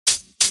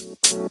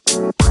All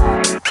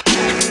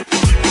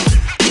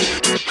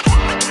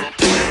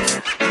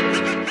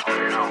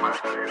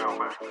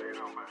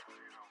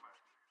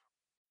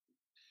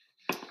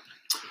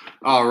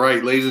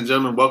right, ladies and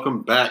gentlemen,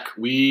 welcome back.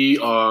 We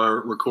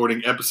are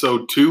recording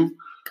episode 2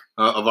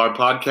 of our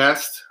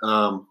podcast.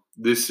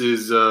 This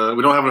is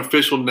we don't have an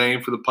official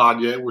name for the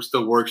pod yet. We're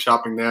still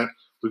workshopping that.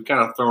 We've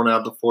kind of thrown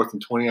out the 4th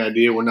and 20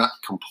 idea. We're not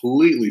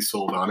completely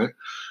sold on it.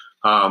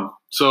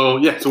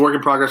 So it's a work in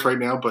progress right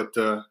now, but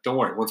don't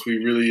worry. Once we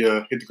really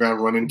hit the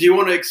ground running. Do you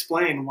want to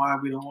explain why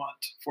we don't want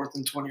 4th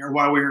and 20 or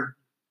why we're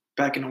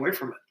backing away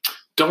from it?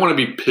 Don't want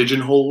to be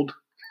pigeonholed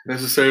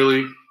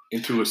necessarily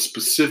into a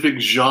specific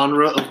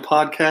genre of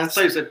podcast. I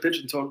thought you said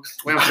pigeon-toed.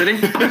 The way I'm sitting?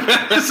 Is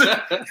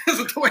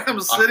it the way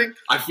I'm sitting?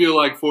 I feel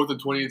like 4th and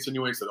 20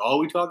 insinuates that all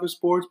we talk is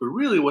sports, but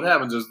really what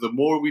happens is the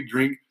more we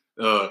drink,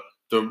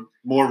 the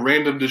more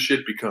random this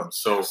shit becomes.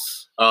 So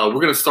we're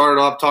going to start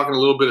it off talking a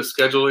little bit of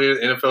schedule here.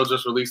 NFL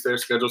just released their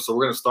schedule, so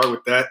we're going to start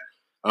with that.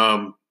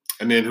 And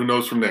then who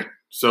knows from there.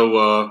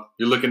 So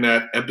you're looking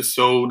at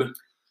episode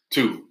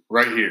 2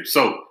 right here.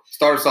 So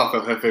start us off,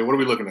 Jefe. What are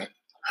we looking at?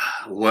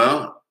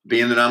 Well,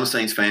 being that I'm a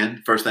Saints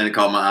fan, first thing that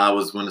caught my eye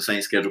was when the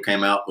Saints schedule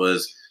came out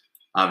was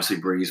obviously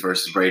Breeze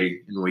versus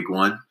Brady in Week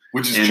 1,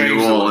 which is in changed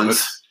New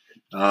Orleans.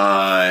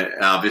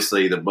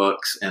 Obviously, the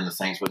Bucs and the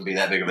Saints wouldn't be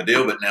that big of a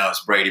deal, but now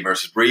it's Brady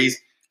versus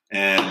Breeze.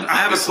 And I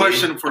have a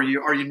question for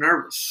you. Are you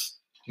nervous?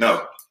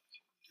 No,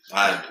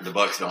 the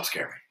Bucs don't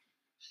scare me.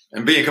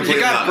 And being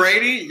completely honest,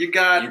 Brady, you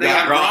got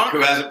Gronk,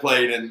 who hasn't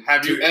played in.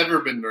 Have you ever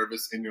been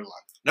nervous in your life?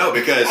 No,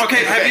 because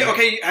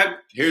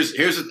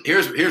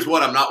here's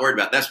what I'm not worried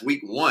about. That's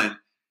Week 1.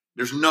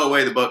 There's no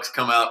way the Bucs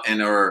come out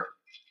and are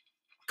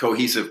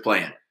cohesive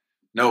playing.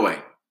 No way.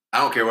 I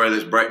don't care whether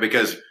it's Brady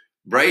because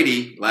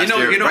Brady last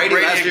year. Brady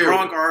last and year,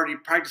 Gronk are already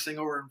practicing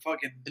over in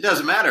fucking. It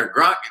doesn't matter.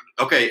 Gronk.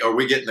 Okay, are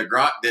we getting the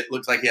Gronk that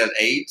looks like he has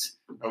AIDS?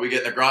 Are we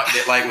getting the Gronk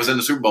that was in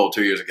the Super Bowl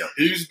 2 years ago?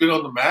 He's been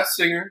on The Masked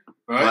Singer.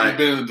 Right? He's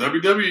been in the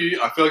WWE.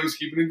 I feel like he's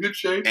keeping in good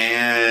shape.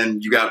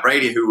 And you got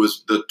Brady, who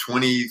was the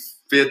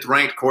 25th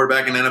ranked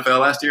quarterback in the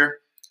NFL last year.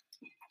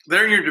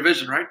 They're in your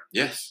division, right?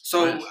 Yes.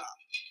 So. Yes.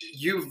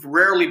 You've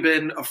rarely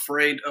been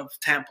afraid of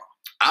Tampa.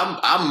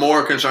 I'm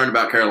more concerned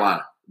about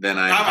Carolina than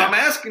I am. I'm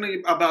asking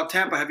you about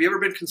Tampa. Have you ever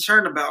been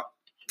concerned about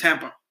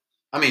Tampa?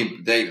 I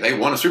mean, they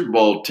won a Super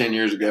Bowl 10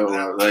 years ago.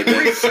 When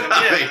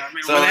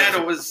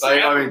Anna was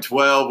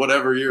 12,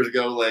 whatever years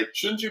ago.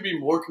 Shouldn't you be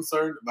more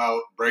concerned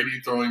about Brady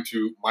throwing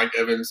to Mike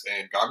Evans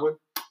and Godwin?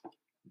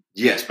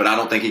 Yes, but I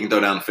don't think he can throw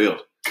down the field.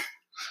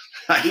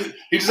 He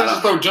just has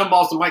to throw jump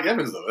balls to Mike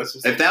Evans, though. That's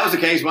just if that was the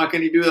case, why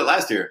couldn't he do that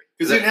last year?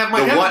 Because he didn't have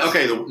Mike Evans.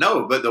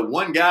 But the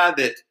one guy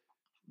that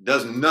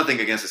does nothing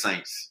against the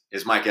Saints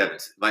is Mike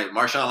Evans.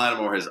 Marshawn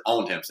Lattimore has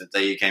owned him since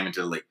he came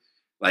into the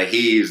league.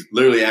 He's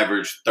literally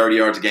averaged 30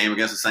 yards a game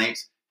against the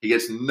Saints. He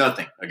gets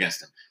nothing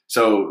against him.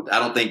 So I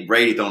don't think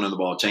Brady throwing in the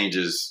ball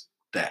changes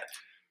that.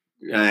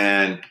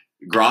 And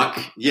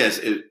Gronk,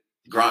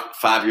 Gronk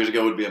 5 years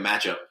ago would be a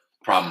matchup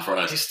problem for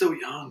us. He's still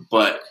young.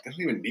 But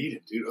doesn't even need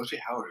it, dude. O.J.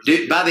 Howard.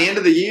 By the end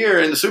of the year,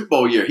 in the Super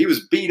Bowl year, he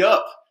was beat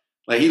up.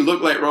 He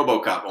looked like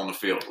RoboCop on the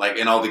field,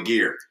 in all the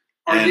gear.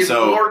 Are you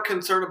more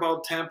concerned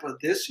about Tampa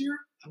this year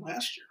than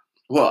last year?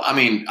 Well, I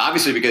mean,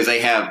 obviously because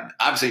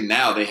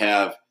now they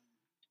have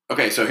 –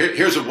 okay, so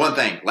here's the one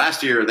thing.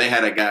 Last year,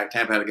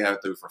 Tampa had a guy who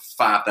threw for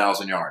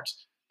 5,000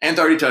 yards and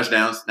 30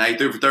 touchdowns. Now he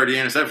threw for 30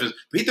 interceptions,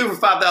 but he threw for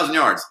 5,000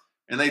 yards,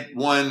 and they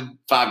won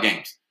 5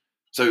 games.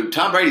 So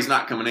Tom Brady's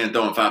not coming in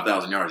throwing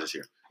 5,000 yards this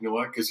year. You know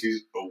what? Because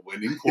he's a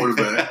winning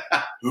quarterback.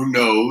 Who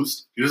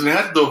knows? He doesn't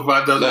have to throw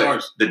 5,000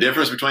 yards. The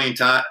difference between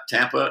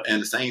Tampa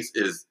and the Saints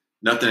is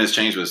nothing has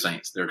changed with the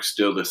Saints. They're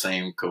still the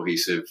same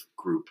cohesive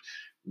group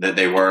that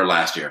they were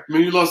last year. I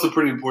mean, you lost a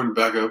pretty important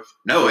backup.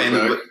 No,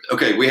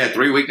 we had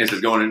 3 weaknesses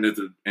going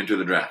into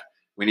the draft.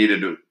 We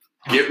needed to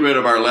get rid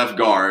of our left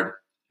guard,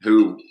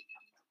 who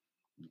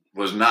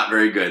was not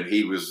very good.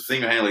 He was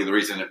single-handedly the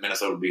reason that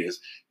Minnesota beat us.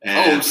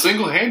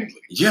 Single-handedly?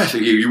 Yes.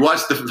 You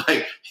watched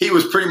he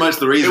was pretty much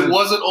the reason. It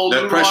wasn't old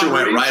the pressure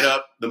went right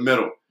up the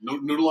middle.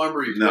 Noodle on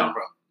Breeze. No.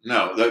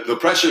 The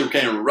pressure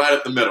came right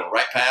up the middle,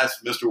 right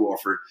past Mr.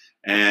 Warford.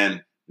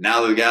 And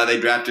now the guy they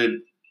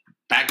drafted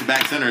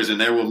back-to-back centers, and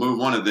they will move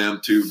one of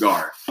them to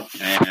guard.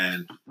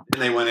 And then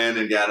they went in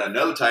and got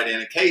another tight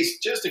end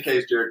just in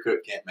case Jared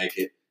Cook can't make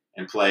it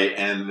and play.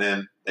 And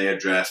then they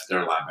addressed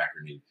their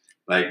linebacker need.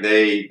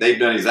 They've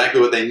done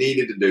exactly what they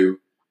needed to do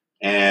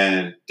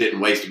and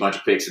didn't waste a bunch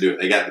of picks to do it.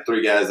 They got the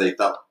 3 guys they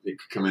thought they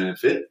could come in and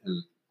fit.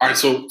 All right,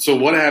 so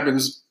what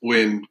happens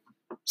when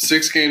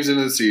 6 games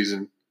into the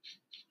season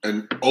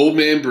and old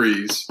man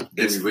Breeze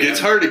gets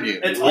hurt again?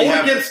 It's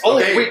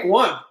week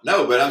 1.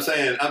 No, but I'm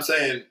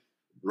saying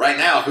right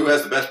now, who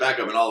has the best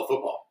backup in all of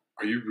football?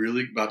 Are you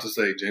really about to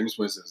say Jameis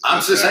Winston?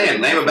 I'm just saying,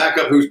 name a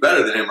backup who's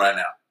better than him right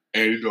now.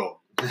 Andy Dalton.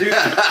 Dude, this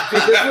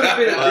would have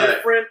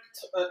been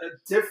a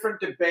different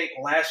debate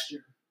last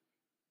year.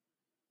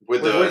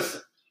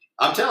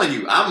 I'm telling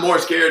you, I'm more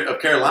scared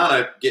of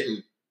Carolina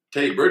getting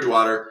Teddy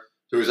Bridgewater,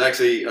 who is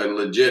actually a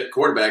legit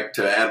quarterback,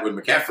 to add with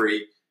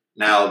McCaffrey.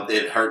 Now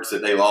it hurts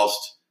that they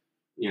lost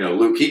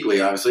Luke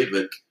Kuechly, obviously,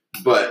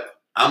 but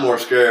I'm more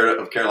scared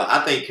of Carolina.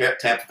 I think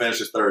Tampa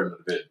finishes third in the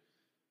division.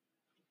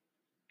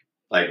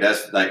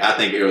 I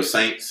think it was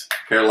Saints,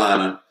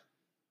 Carolina,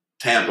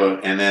 Tampa,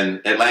 and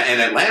then Atlanta.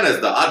 And Atlanta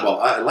is the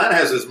oddball. Atlanta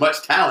has as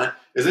much talent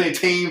as any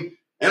team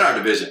in our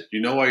division.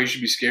 You know why you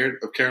should be scared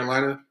of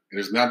Carolina? And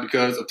it's not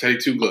because of Teddy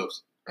Two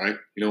Gloves, right?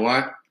 You know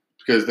why?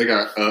 Because they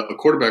got a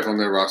quarterback on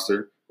their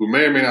roster who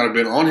may or may not have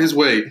been on his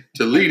way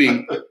to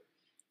leading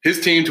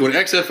his team to an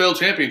XFL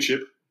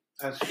championship.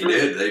 He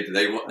did.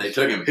 They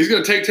took him. He's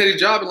going to take Teddy's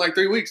job in like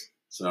 3 weeks.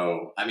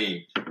 So, I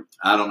mean,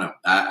 I don't know.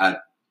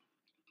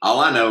 All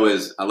I know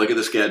is I look at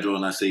the schedule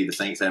and I see the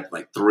Saints have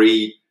like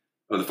 3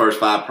 of the first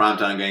 5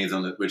 primetime games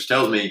on it, which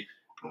tells me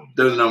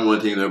they're the number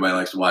 1 team that everybody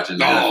likes to watch in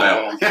the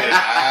NFL. Get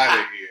out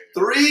of here.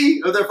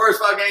 3 of their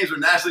first 5 games were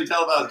nationally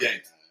televised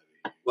games.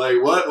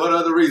 Like, what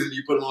other reason do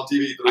you put them on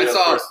TV?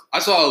 I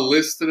saw a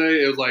list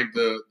today. It was like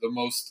the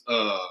most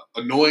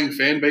annoying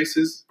fan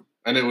bases,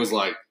 and it was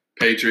like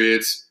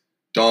Patriots,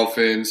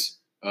 Dolphins,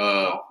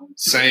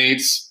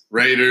 Saints,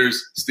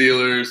 Raiders,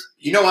 Steelers.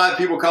 You know why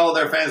people call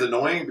their fans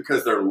annoying?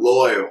 Because they're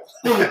loyal.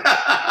 And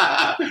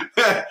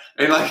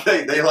like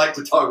they like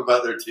to talk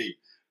about their team.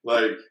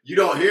 Like, you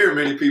don't hear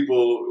many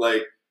people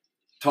like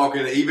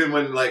talking, even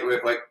when like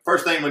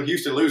first thing when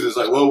Houston loses,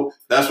 like, whoa,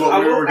 that's what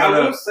we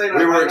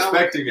were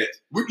expecting it.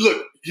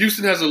 Look,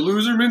 Houston has a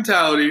loser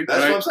mentality.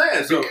 That's what I'm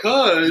saying. So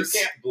because you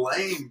can't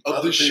blame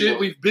of the shit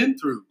we've been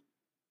through.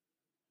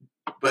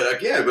 But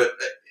again,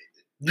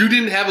 you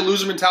didn't have a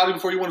loser mentality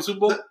before you won a Super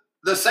Bowl?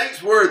 The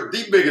Saints were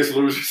the biggest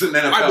losers in the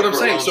NFL. Right, but I'm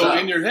saying, so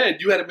in your head,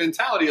 you had a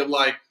mentality of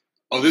like,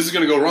 oh, this is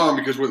going to go wrong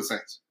because we're the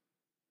Saints.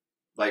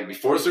 Like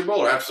before the Super Bowl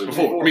or after the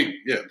Super Bowl?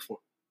 Before.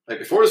 Like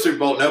before the Super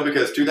Bowl, no,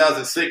 because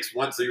 2006,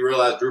 once you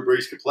realized Drew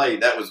Brees could play,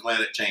 that was when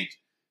it changed.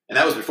 And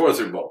that was before the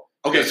Super Bowl.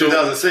 Okay, so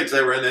 2006,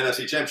 they were in the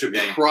NFC Championship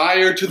game.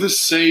 Prior to the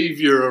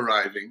Savior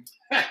arriving.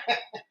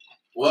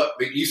 Well,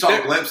 you saw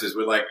glimpses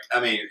with I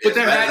hate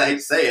to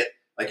say it,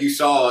 like you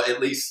saw at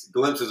least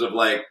glimpses of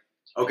like,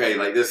 okay,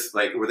 like this,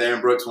 like with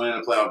Aaron Brooks winning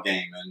a playoff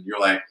game, and you're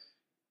like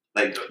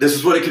this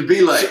is what it could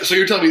be like. So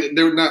you're telling me that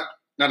there were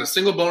not a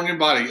single bone in your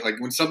body, like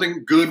when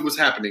something good was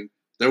happening,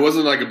 there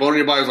wasn't like a bone in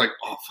your body was like,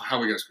 oh, how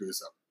are we going to screw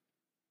this up?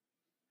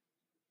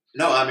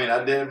 No, I mean,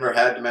 I never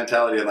had the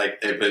mentality of like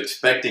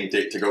expecting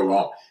to go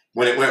wrong.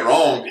 When it went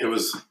wrong,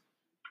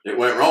 it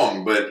went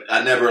wrong, but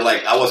I never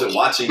I wasn't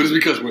watching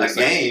a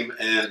game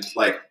and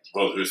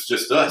well, it's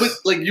just us. But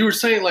like you were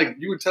saying, like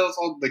you would tell us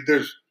all, like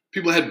there's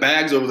people had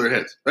bags over their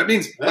heads. That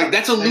means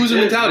that's a loser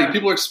mentality. Yeah.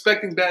 People are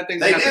expecting bad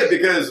things. They did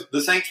because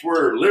the Saints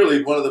were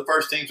literally one of the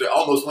first teams that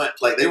almost went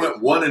they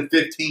went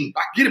 1-15.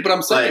 I get it, but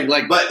I'm saying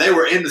but they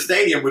were in the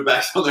stadium with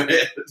backs on their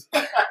heads.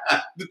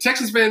 The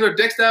Texans fans are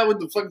decked out with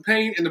the fucking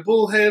paint and the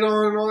bull head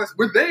on and all that.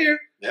 We're there,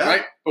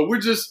 right? But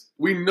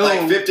we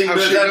know 15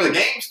 minutes after the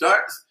game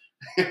starts.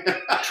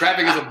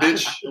 Traffic is a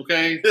bitch.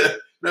 Okay.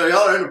 No,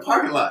 y'all are in the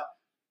parking lot.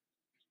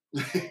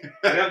 We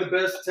have the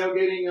best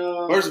tailgating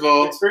First of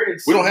all,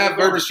 experience. We don't have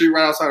Bourbon Street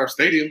right outside our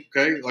stadium.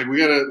 Okay, like we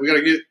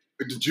gotta get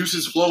the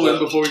juices flowing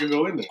before we can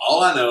go in there.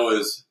 All I know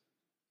is,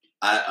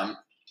 I'm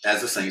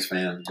as a Saints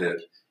fan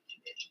that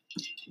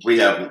we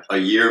have a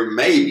year,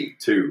 maybe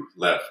 2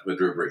 left with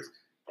Drew Brees,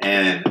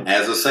 and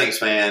as a Saints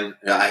fan,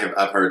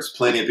 I've heard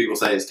plenty of people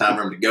say it's time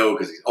for him to go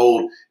because he's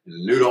old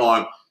and new to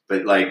arm.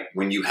 But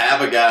when you have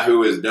a guy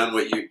who has done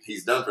what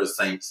he's done for the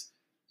Saints,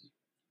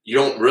 you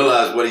don't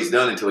realize what he's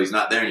done until he's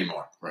not there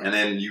anymore. Right. And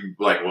then you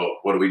well,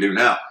 what do we do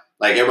now?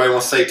 Like everybody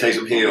wants to say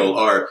Taysom Hill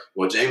or,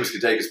 well, Jameis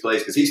could take his place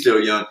because he's still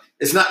young.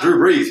 It's not Drew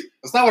Brees.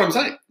 That's not what I'm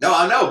saying. No,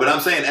 I know, but I'm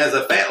saying as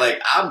a fan,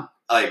 I'm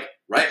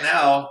right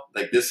now,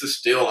 this is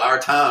still our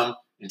time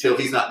until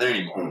he's not there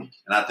anymore. And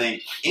I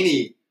think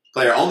any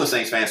player on the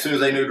Saints fan, as soon as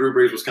they knew Drew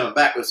Brees was coming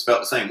back, felt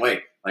the same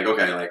way.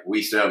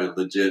 We still have a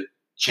legit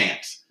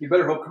chance. You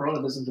better hope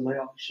Corona doesn't delay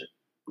all this shit.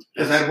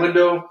 Because that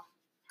window.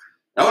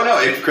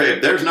 No. If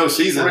there's no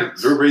season,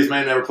 Drew Brees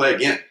may never play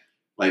again.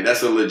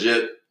 That's a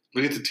legit.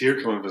 Look at the tear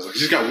coming. He's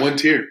just got 1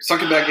 tear.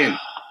 Suck it back in.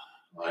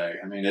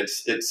 I mean, it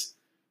is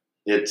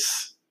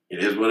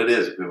what it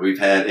is. We've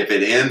had. If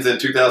it ends in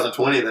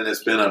 2020, then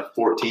it's been a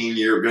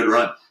 14-year good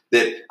run.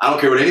 That I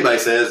don't care what anybody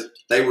says.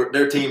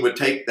 Their team would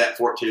take that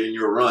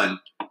 14-year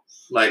run.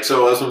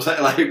 So that's what I'm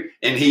saying.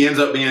 And he ends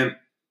up being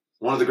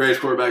one of the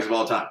greatest quarterbacks of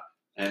all time,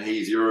 and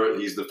he's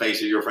the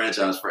face of your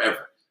franchise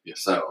forever. Yeah.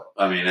 So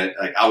I mean,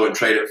 I wouldn't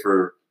trade it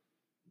for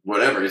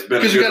whatever. It's been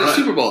because you got a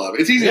Super Bowl out of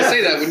it. It's easy to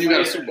say that when you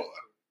got a Super Bowl out of it.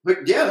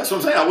 But yeah, that's what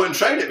I'm saying. I wouldn't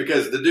trade it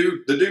because the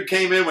dude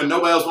came in when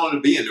nobody else wanted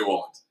to be in New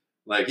Orleans.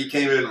 He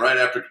came in right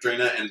after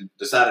Katrina and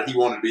decided he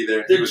wanted to be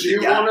there. Did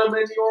you want him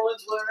in New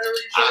Orleans whenever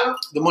you showed up?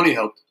 The money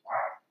helped.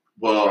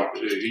 Well,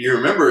 you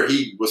remember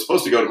he was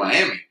supposed to go to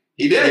Miami.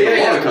 He didn't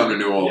want to come to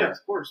New Orleans. Yeah,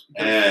 of course.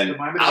 And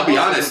I'll be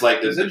honest,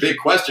 the big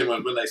question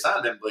was when they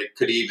signed him,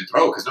 could he even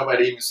throw? Because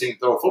nobody even seen him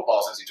throw a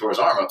football since he tore his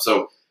arm up.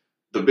 So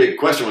the big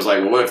question was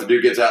well, what if the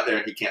dude gets out there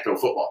and he can't throw a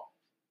football?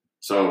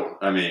 So,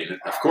 I mean,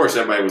 of course,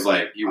 everybody was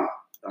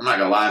I'm not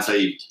going to lie and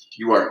say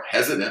you weren't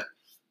hesitant.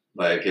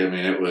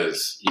 It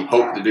was, you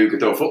hoped the dude could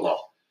throw a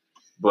football.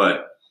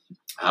 But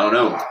I don't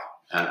know.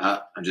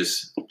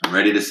 I'm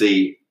ready to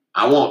see.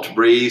 I want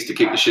Breeze to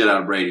kick the shit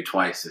out of Brady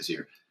twice this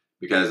year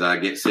because I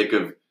get sick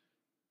of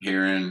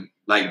hearing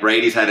like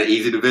Brady's had an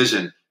easy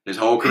division his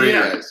whole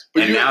career,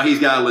 and now he's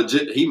got a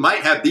legit. He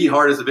might have the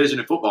hardest division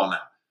in football now.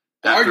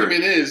 The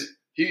argument is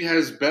he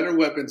has better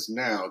weapons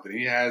now than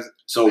he has.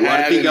 So what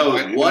if he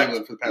goes?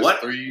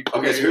 What? 3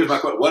 Okay, so here's my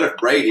question: what if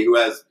Brady, who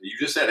has you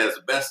just said has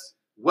the best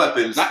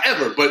weapons, not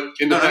ever, but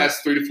in the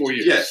past 3 to 4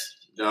 years, yes,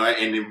 all right,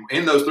 and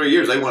in those 3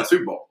 years they won a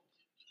Super Bowl,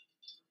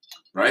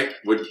 right?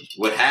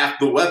 With half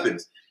the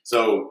weapons,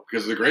 so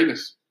because of the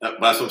greatness. That's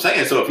what I'm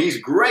saying. So if he's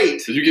great,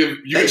 so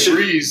you should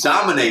Breeze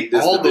dominate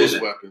this all division.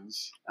 Those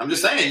weapons. I'm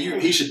just saying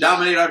he should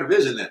dominate our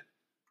division then.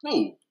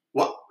 No,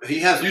 what he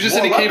has. You just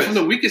said he came from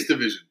the weakest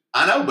division.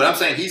 I know, but I'm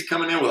saying he's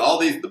coming in with all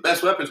the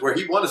best weapons where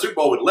he won a Super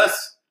Bowl with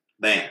less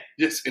than.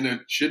 Yes, in a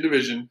shit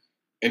division,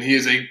 and he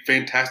is a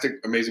fantastic,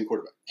 amazing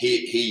quarterback.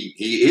 He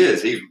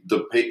is.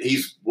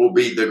 He's will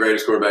be the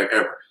greatest quarterback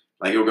ever.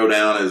 Like he'll go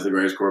down as the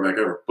greatest quarterback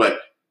ever. But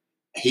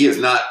he is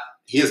not.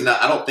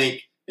 I don't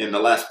think in the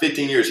last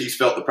 15 years he's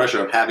felt the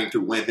pressure of having to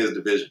win his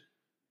division.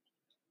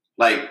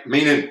 Like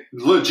meaning,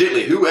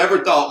 legitimately,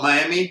 whoever thought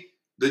Miami,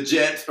 the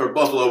Jets, or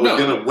Buffalo was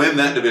going to win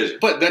that division?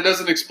 But that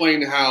doesn't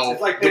explain how.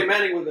 It's like Peyton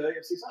Manning with the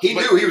AFC South. He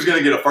knew he was going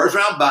to get a first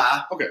round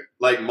bye. Okay,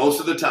 like most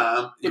of the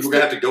time, he was going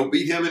to have to go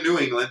beat him in New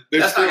England.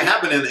 That's not going to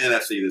happen in the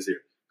NFC this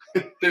year.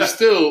 There's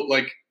still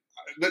like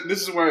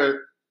this is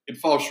where it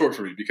falls short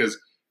for me because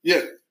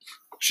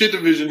shit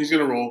division he's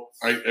going to roll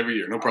every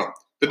year, no problem.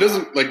 That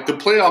doesn't like the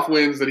playoff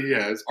wins that he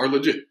has are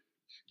legit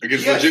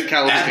against legit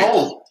caliber at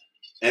home.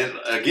 And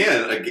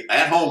again,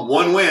 at home,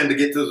 one win to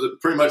get to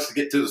pretty much to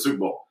get to the Super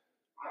Bowl.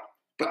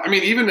 But I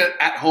mean, even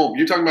at home,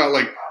 you're talking about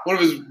like one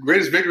of his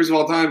greatest victories of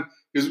all time.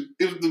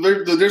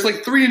 There's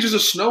like 3 inches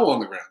of snow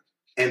on the ground,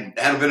 and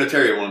Adam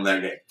Vinatieri won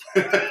that game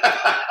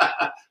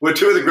with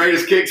 2 of the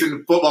greatest kicks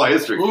in football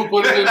history. Who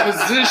put him in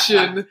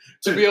position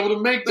to be able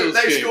to make those?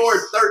 They scored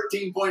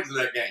 13 points in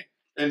that game,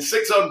 and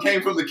 6 of them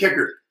came from the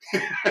kicker.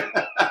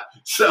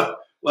 So,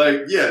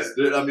 like, yes,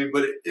 I mean,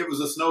 but it was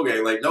a snow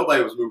game. Like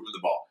nobody was moving the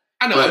ball.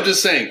 I know. I'm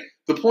just saying.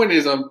 The point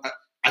is, I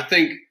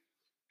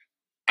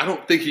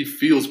don't think he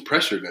feels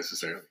pressure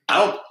necessarily. I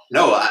don't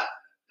know. I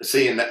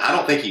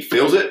don't think he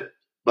feels it,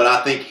 but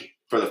I think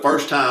for the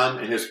first time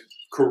in his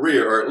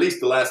career, or at least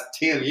the last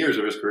 10 years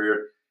of his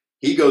career,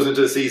 he goes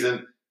into the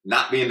season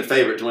not being the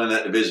favorite to win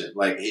that division.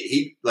 Like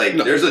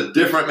there's a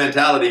different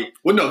mentality.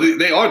 Well, no,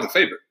 they are the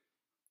favorite.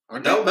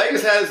 Aren't they? No,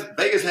 Vegas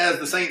has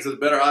the Saints as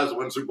better odds to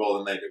win the Super Bowl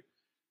than they do.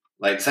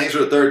 Like Saints are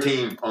the third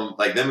team on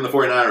like them and the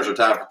 49ers are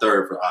tied for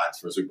third for odds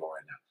for a Super Bowl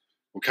right now.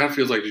 Well, it kind of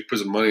feels like you put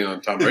some money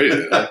on Tom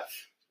Brady.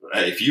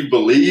 If you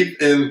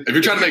believe in, if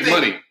you're trying to make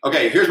money,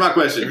 okay. Here's my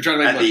question: if you're trying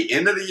to make money, the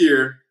end of the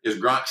year, is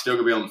Gronk still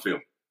going to be on the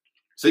field?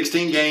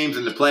 16 games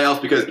in the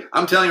playoffs, because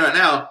I'm telling you right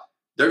now,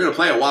 they're going to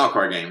play a wild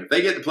card game. If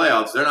they get the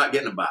playoffs, they're not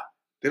getting a bye.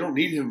 They don't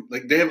need him.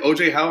 Like they have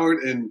OJ Howard,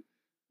 and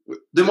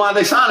then why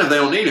they sign if they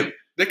don't need him?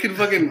 They can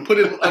fucking put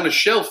him on a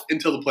shelf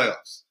until the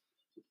playoffs.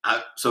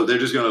 So they're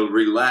just going to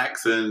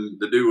relax, and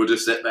the dude will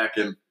just sit back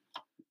and.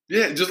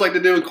 Yeah, just like they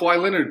did with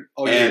Kawhi Leonard.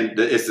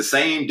 It's the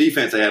same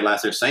defense they had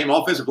last year, same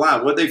offensive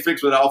line. What they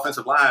fixed with the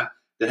offensive line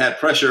that had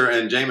pressure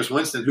and Jameis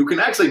Winston, who can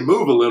actually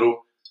move a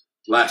little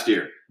last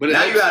year. But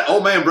now you got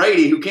old man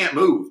Brady who can't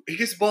move. He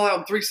gets the ball out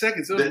in 3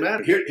 seconds. It doesn't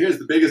matter. Here's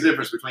the biggest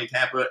difference between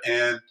Tampa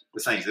and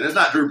the Saints. And it's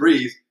not Drew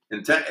Brees.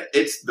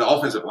 It's the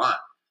offensive line.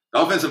 The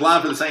offensive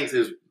line for the Saints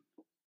is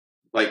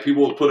like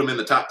people will put them in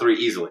the top 3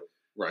 easily.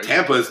 Right.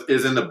 Tampa's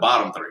is in the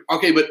bottom 3.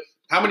 Okay, but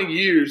how many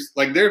years,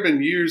 like there have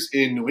been years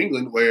in New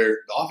England where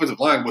the offensive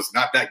line was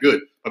not that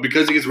good, but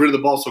because he gets rid of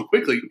the ball so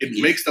quickly,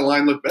 it makes the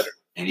line look better.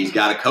 And he's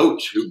got a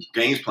coach who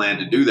games plan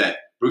to do that.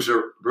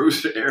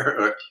 Bruce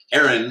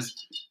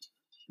Arians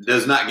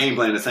does not game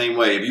plan the same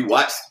way. If you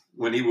watch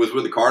when he was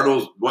with the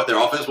Cardinals, what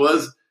their offense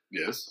was?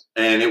 Yes.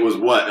 And it was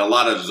what? A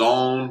lot of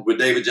zone with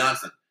David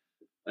Johnson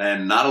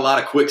and not a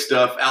lot of quick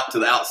stuff out to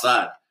the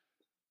outside.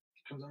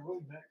 Comes on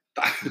rolling back.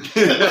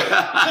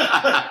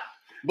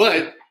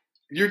 But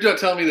you're not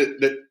telling me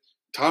that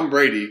Tom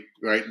Brady,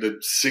 right,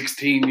 the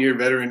 16-year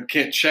veteran,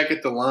 can't check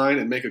at the line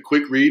and make a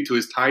quick read to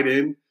his tight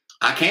end?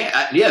 I can't.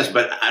 Yes,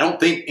 but I don't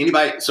think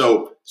anybody.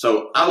 So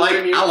I like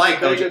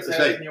OJ.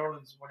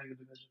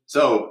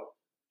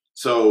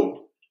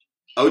 So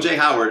OJ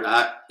Howard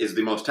is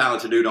the most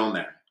talented dude on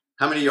there.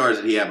 How many yards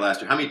did he have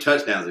last year? How many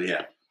touchdowns did he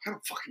have? I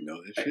don't fucking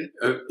know this shit.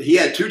 He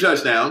had 2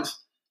 touchdowns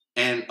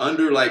and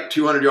under like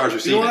 200 yards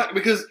receiving. You know what?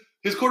 Because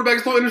his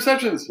quarterback's throwing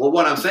interceptions. Well,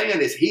 what I'm saying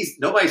is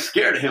nobody's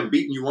scared of him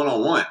beating you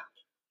one-on-one.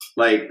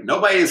 Like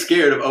nobody is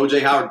scared of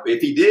OJ Howard.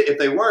 If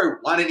they were,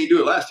 why didn't he do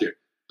it last year?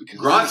 Because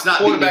Gronk's not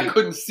quarterback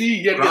couldn't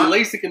see yet. He had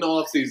LASIK in the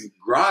offseason.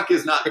 Gronk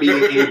is not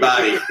beating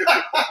anybody.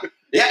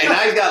 Yeah, and now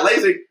he's got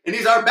LASIK, and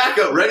he's our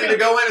backup, ready to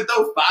go in and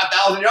throw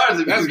 5,000 yards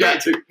if he's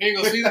got to. He ain't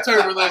gonna see the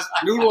turn unless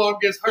Noodle Arm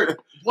gets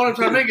hurt. What I'm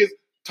trying to make is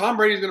Tom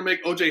Brady's gonna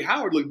make OJ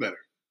Howard look better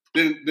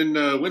than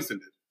Winston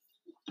did.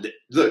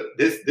 Look,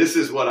 this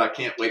is what I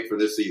can't wait for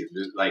this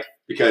season. Like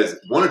because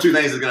one or two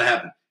things is gonna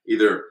happen.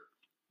 Either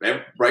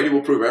Brady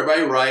will prove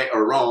everybody right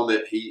or wrong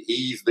that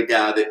he's the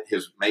guy that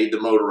has made the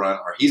motor run,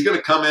 or he's going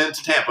to come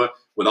into Tampa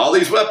with all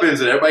these weapons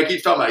that everybody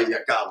keeps talking about. He's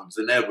got Collins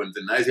and Edwards,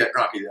 and now he's got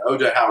Gronk, he's got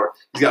O.J. Howard.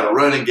 He's got a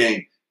running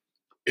game.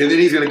 And then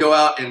he's going to go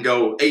out and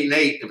go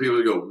 8-8, and people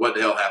will go, what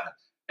the hell happened?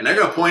 And they're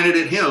going to point it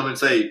at him and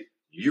say,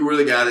 you were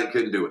the guy that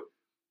couldn't do it.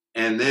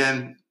 And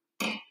then,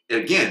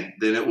 again,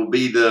 it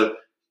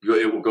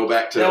will go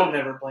back to. They'll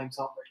never blame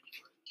somebody.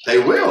 They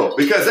will,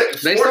 because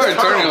they started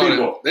turning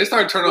on it. They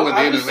started turning on at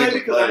the end of the week.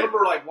 Because I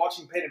remember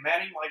watching Peyton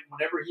Manning,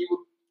 whenever he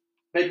would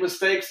make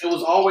mistakes, it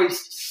was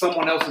always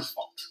someone else's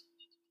fault.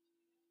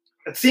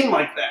 It seemed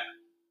like that.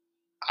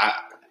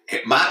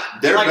 Back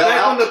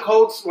when the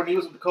Colts, when he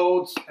was with the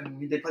Colts, and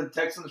they played the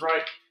Texans,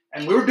 right,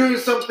 and we were doing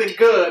something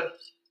good,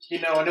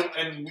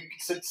 and we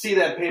could see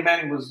that Peyton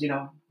Manning was,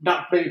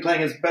 not maybe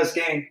playing his best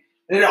game,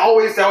 and they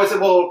always said,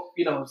 well,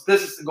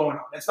 this is going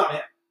on. It's not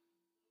him.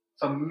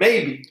 So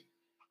maybe.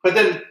 But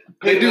then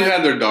they do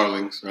have their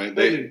darlings, right?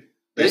 They do.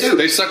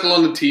 They suckle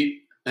on the teeth.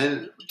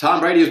 And Tom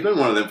Brady has been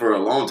one of them for a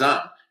long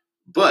time.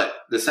 But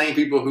the same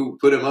people who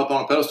put him up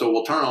on a pedestal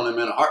will turn on him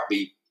in a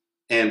heartbeat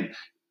and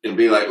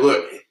be like,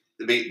 look,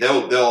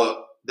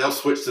 they'll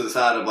switch to the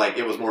side of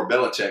it was more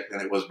Belichick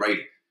than it was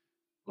Brady.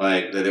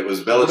 That it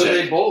was Belichick. But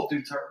they both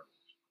do turn.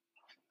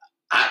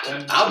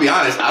 I'll be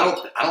honest. I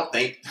don't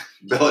think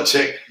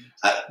Belichick.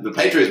 The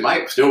Patriots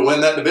might still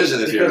win that division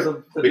this year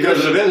because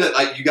of the division.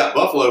 You got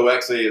Buffalo, who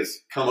actually has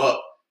come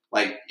up.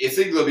 It's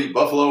either going to be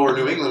Buffalo or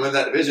New England win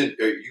that division.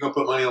 Are you going to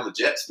put money on the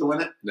Jets to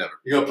win it? Never.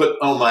 You're going to put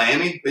on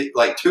Miami?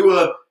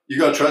 Tua, you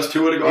going to trust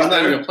Tua to go out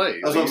there? He's not going to play.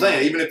 That's what I'm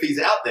saying. Even if he's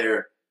out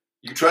there,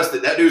 you trust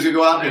that dude's going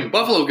to go out and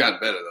Buffalo got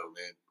better though,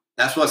 man.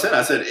 That's what I said.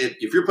 I said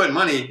if you're putting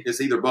money,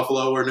 it's either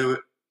Buffalo or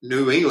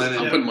New England.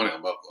 I'm putting money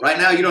on Buffalo right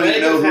now. You don't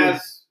even know who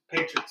has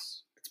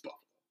Patriots. It's Buffalo,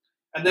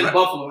 and then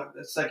Buffalo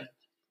at second.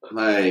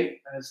 And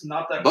it's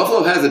not that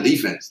Buffalo has a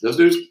defense. Those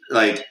dudes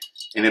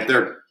and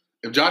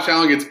if Josh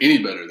Allen gets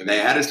any better, then they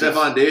added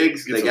Stephon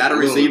Diggs. They got a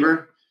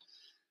receiver.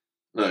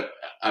 Look,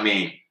 I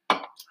mean,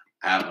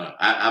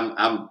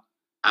 I'm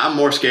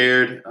more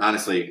scared,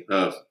 honestly,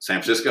 of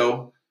San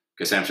Francisco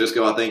because San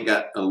Francisco, I think,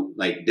 got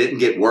didn't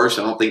get worse.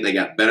 I don't think they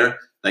got better.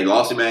 They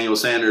lost Emmanuel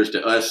Sanders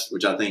to us,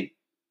 which I think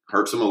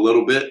hurts them a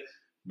little bit.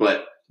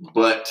 But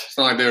it's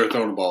not like they were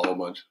throwing the ball a whole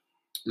bunch.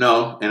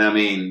 No, and I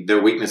mean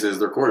their weakness is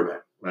their quarterback.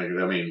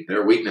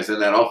 Their weakness in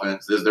that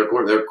offense is their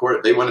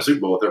quarterback. They win a Super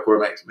Bowl if their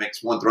quarterback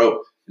makes one throw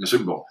in the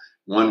Super Bowl,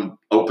 one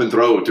open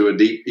throw to a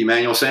deep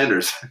Emmanuel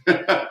Sanders.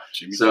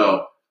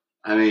 So,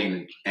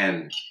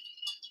 until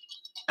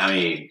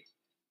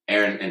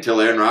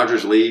Aaron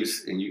Rodgers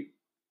leaves, and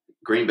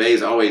Green Bay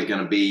is always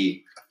going to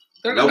be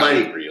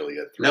nobody really.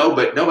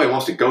 But nobody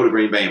wants to go to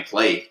Green Bay and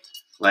play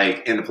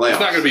in the playoffs. It's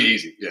not going to be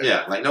easy.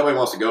 Yeah, nobody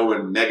wants to go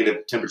in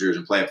negative temperatures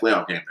and play a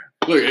playoff game there.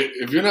 Look,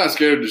 if you're not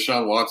scared of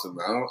Deshaun Watson,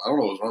 I don't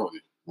know what's wrong with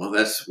you. Well,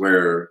 that's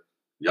where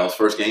y'all's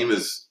first game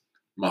is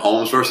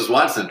Mahomes versus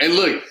Watson. And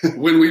look,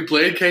 when we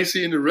played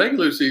KC in the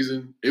regular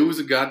season, it was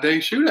a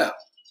goddamn shootout.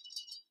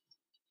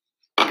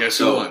 Guess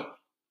who won?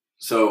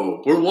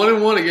 So we're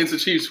 1-1 against the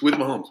Chiefs with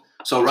Mahomes.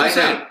 So right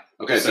now,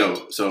 okay.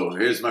 So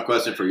here's my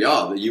question for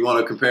y'all: that you want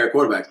to compare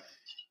quarterbacks?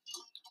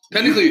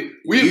 Technically,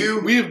 we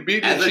have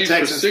beaten the Chiefs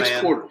for 6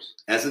 quarters.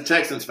 As a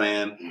Texans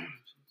fan,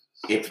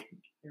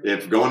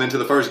 if going into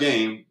the first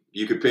game,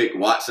 you could pick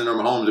Watson or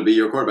Mahomes to be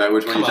your quarterback.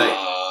 Which one you take?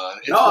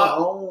 It's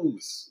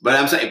Mahomes. But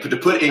I'm saying to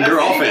put in your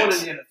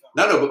offense.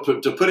 No,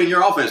 but to put in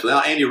your offense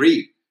without Andy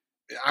Reid.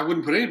 I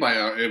wouldn't put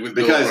anybody with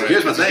because Bill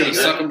here's my thing.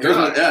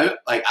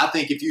 I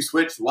think if you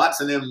switch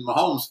Watson and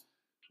Mahomes,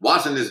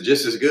 Watson is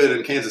just as good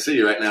in Kansas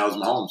City right now as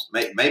Mahomes.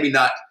 Maybe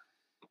not.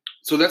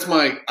 So that's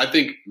I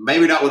think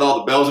maybe not with all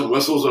the bells and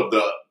whistles of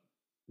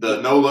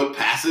the no look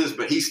passes,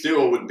 but he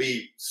still would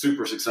be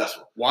super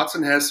successful.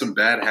 Watson has some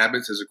bad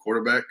habits as a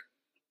quarterback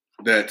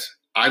that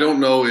I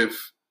don't know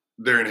if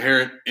they're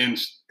inherent in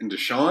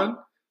Deshaun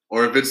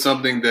or if it's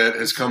something that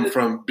has come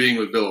from being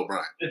with Bill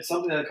O'Brien. It's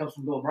something that comes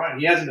from Bill O'Brien.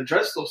 He hasn't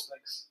addressed those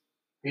things.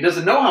 He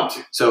doesn't know how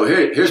to. So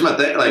here's my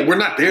thing. We're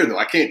not there, though.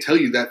 I can't tell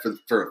you that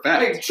for a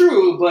fact.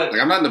 True, but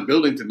I'm not in the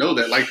building to know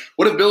that.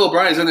 What if Bill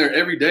O'Brien's in there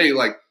every day,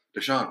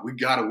 Deshaun, we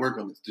got to work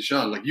on this.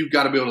 Deshaun, you've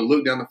got to be able to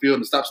look down the field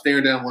and stop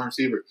staring down one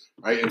receiver,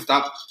 right? And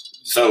stop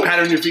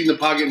patterning your feet in the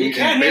pocket and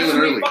bailing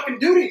early. Fucking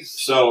duties.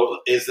 So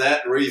is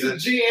that reason?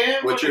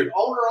 GM,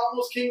 owner,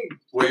 almost king.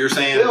 What you're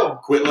saying?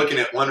 Quit looking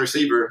at one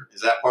receiver.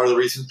 Is that part of the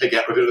reason they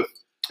got rid of?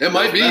 It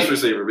might be best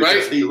receiver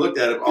because he looked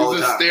at him all the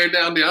time. Just stared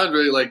down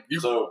DeAndre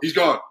he's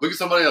gone. Look at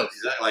somebody else.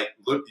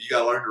 Look, you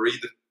got to learn to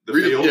read the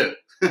field. Yeah,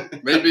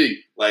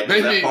 maybe.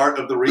 Maybe that part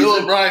of the reason.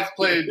 Bill O'Brien's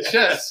playing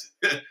chess,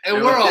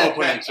 and we're all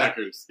playing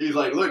checkers. He's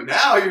like, look,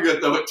 now you're gonna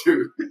throw it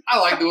too. I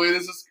like the way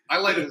this is. I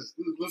like this.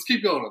 Let's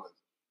keep going on this.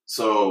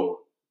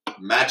 So,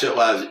 matchup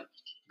wise,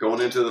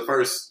 going into the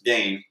first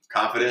game,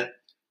 confident.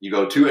 You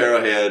go to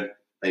Arrowhead.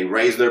 They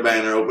raise their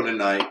banner opening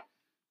night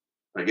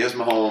against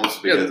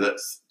Mahomes because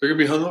they're gonna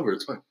be hungover.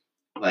 It's fine.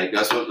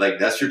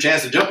 That's your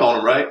chance to jump on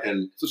them, right?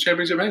 And it's a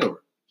championship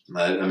hangover.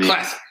 I mean,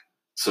 classic.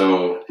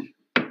 So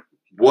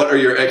what are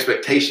your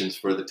expectations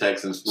for the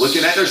Texans?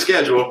 Looking at their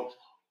schedule.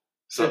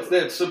 So it's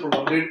that Super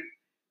Bowl, dude.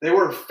 They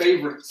were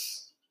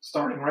favorites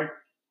starting, right?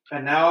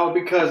 And now,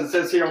 because it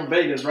says here on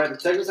Vegas, right, the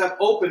Texans have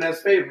opened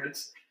as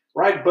favorites,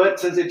 right? But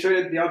since they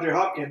traded DeAndre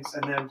Hopkins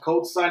and then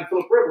Colts signed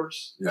Phillip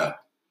Rivers,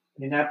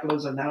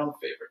 Indianapolis are now the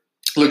favorite.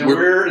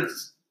 Look,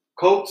 it's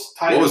Colts,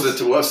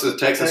 Titans. What's the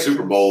Texans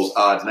Super Bowl's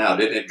odds now?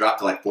 Didn't it drop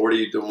to like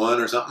 40-1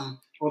 or something?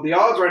 Well, the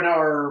odds right now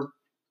are,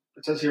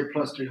 it says here,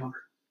 plus 300.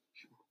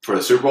 For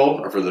the Super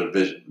Bowl or for the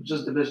division?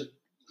 Just division.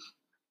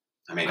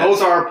 I mean,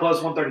 Colts are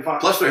plus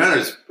 135. Plus 300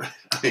 is,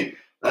 I mean.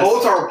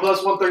 Colts are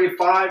plus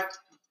 135.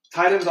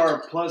 Titans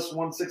are plus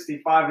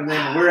 165. And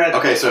then we're at.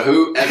 Okay, so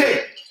who?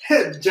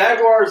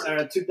 Jaguars are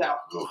at 2,000.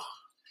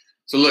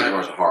 So look,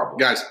 Jaguars are horrible.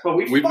 Guys, but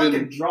we've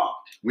fucking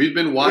dropped. We've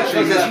been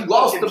watching.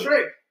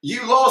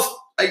 You lost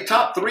a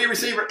top 3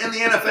 receiver in the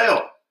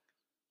NFL.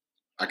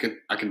 I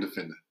can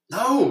defend it.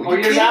 No,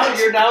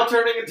 you're now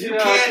turning into. You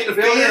can't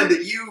defend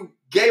that you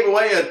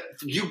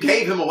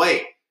gave him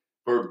away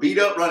for a beat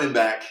up running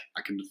back.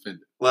 I can defend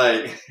it.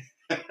 Like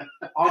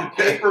on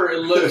paper, it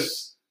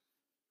looks.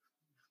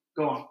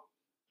 Go on.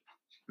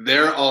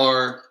 There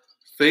are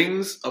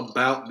things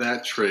about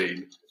that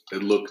trade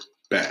that look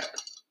bad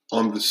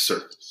on the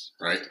surface,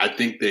 right? I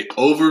think they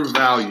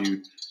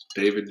overvalued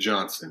David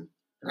Johnson,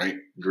 right,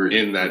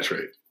 in that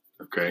trade.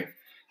 Okay.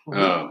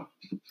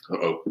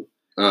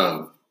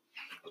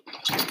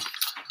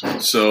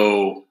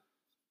 So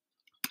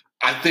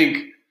I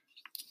think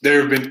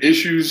there have been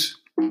issues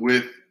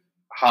with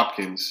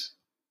Hopkins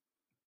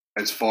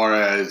as far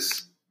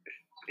as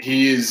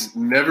he has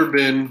never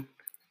been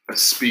a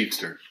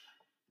speedster,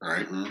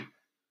 right? Mm-hmm.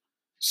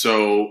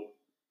 So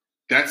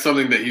that's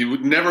something that he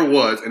never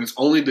was, and it's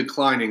only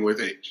declining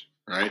with age,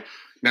 right?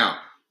 Now,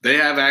 they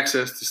have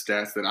access to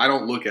stats that I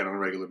don't look at on a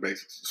regular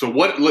basis. So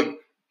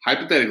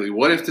hypothetically,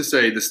 what if to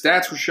say the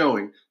stats were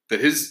showing that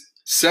his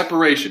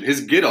separation,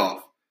 his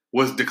get-off,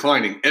 was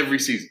declining every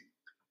season?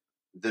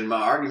 Then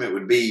my argument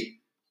would be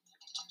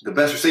the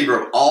best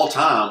receiver of all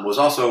time was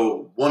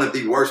also one of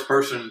the worst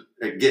person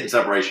at getting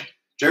separation.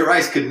 Jerry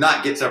Rice could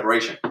not get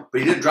separation, but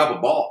he didn't drop a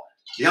ball.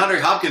 DeAndre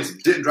Hopkins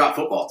didn't drop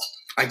footballs.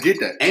 I get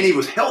that. And he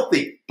was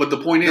healthy. But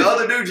the point is, the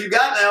other dudes you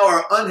got now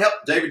are unhealthy.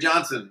 David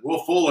Johnson,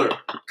 Will Fuller,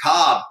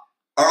 Cobb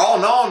are all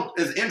known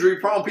as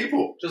injury-prone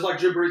people. Just like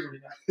Drew Brees when he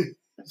got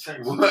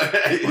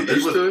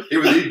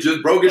he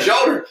just broke his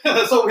shoulder.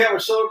 So we have a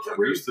shoulder.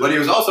 But he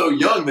was also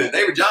young then.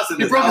 David Johnson.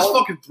 He broke his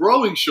fucking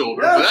throwing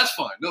shoulder, but that's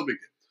fine. No big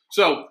deal.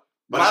 So,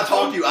 but I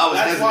told you I was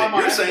hesitant.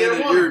 You're saying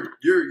that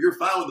you're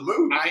fine with the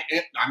move.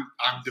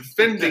 I'm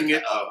defending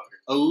it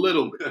a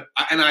little bit,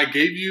 and I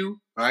gave you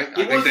right.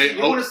 You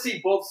want to see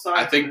both sides.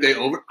 I think they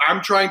over.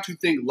 I'm trying to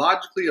think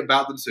logically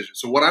about the decision.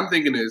 So what I'm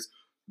thinking is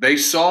they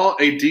saw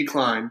a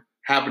decline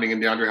happening in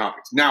DeAndre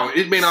Hopkins. Now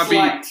it may not be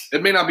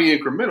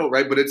incremental,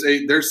 right? But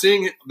they're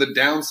seeing the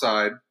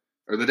downside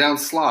or the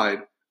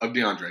downslide of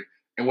DeAndre,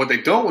 and what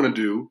they don't want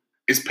to do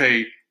is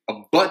pay a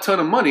butt ton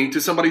of money to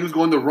somebody who's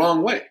going the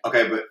wrong way.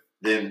 Okay, but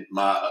then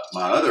my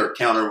other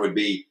counter would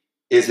be: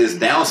 is his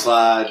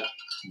downslide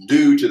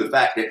due to the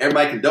fact that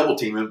everybody can double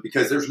team him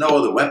because there's no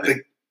other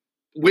weapon?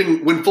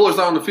 When Fuller's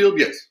not on the field,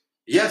 yes.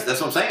 Yes,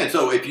 that's what I'm saying.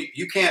 So if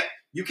you can't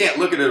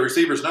look at a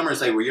receiver's number and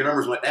say, well, your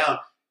numbers went down.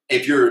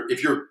 If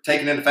you're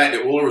taking in the fact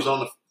that Fuller was on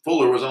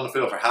the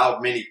field for how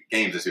many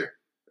games this year?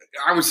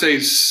 I would say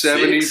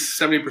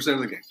 70% of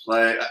the games.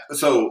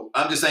 So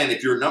I'm just saying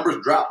if your numbers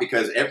drop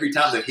because every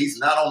time that he's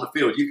not on the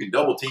field, you can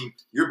double team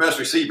your best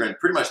receiver and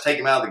pretty much take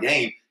him out of the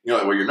game,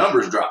 your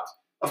numbers dropped.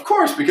 Of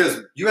course,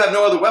 because you have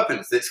no other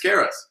weapons that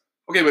scare us.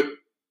 Okay, but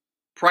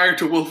prior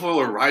to Will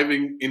Fuller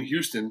arriving in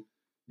Houston,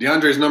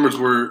 DeAndre's numbers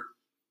were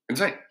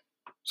insane.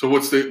 So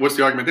what's the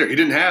argument there? He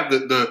didn't have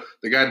the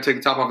guy to take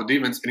the top off the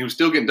defense, and he was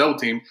still getting double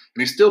teamed,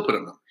 and he still put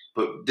up numbers.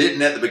 But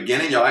didn't at the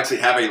beginning y'all actually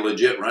have a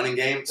legit running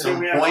game at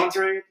some point?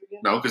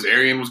 No, because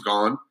Arian was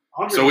gone.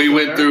 So we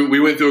went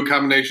through a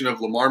combination of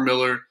Lamar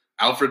Miller,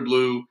 Alfred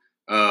Blue,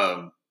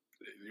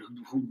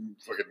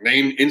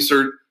 name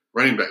insert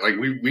running back. Like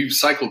we've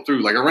cycled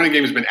through. Like our running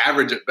game has been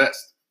average at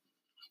best.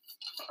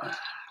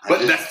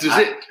 But that's just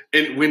it.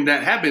 And when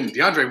that happened,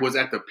 DeAndre was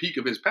at the peak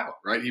of his power,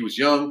 right? He was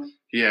young.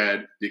 He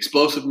had the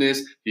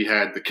explosiveness. He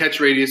had the catch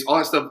radius, all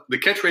that stuff. The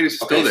catch radius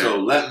is still there. So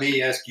let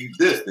me ask you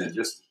this then.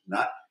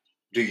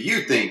 Do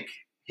you think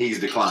he's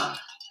declined?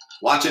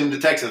 Watching the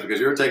Texans, because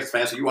you're a Texans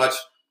fan, so you watch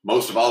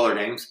most of all their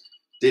games.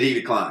 Did he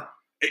decline?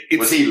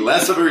 Was he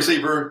less of a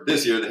receiver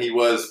this year than he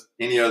was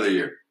any other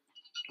year?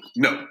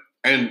 No.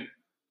 And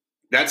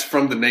that's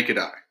from the naked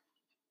eye,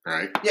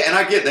 right? Yeah, and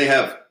I get they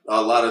have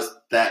a lot of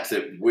stats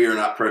that we are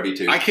not privy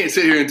to. I can't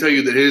sit here and tell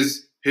you that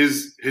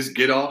his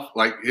get off,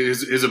 like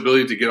his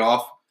ability to get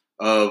off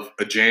of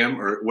a jam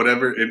or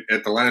whatever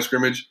at the line of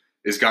scrimmage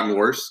has gotten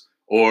worse,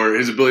 or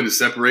his ability to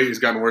separate has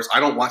gotten worse. I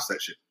don't watch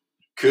that shit.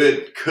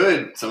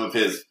 Could some of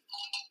his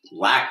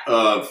lack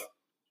of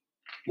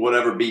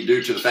whatever be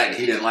due to the fact that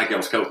he didn't like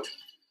y'all's coach?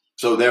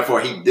 So therefore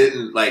he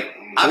didn't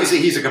obviously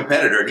he's a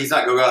competitor and he's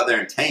not going to go out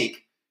there and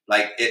tank.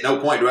 Like at no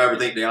point do I ever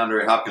think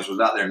DeAndre Hopkins was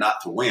out there not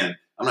to win.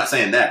 I'm not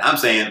saying that. I'm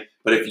saying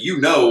But if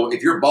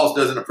your boss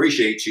doesn't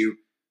appreciate you,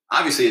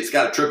 obviously it's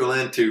got to trickle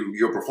into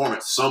your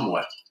performance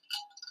somewhat.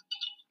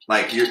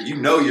 Like you're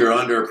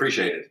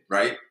underappreciated,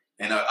 right?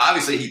 And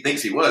obviously he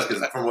thinks he was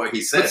because from what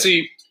he said. But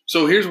see,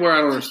 so here's where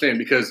I don't understand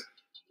because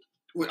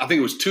I think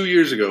it was 2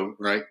 years ago,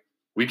 right?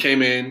 We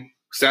came in,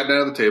 sat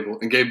down at the table,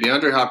 and gave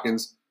DeAndre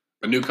Hopkins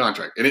a new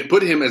contract. And it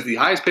put him as the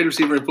highest paid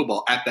receiver in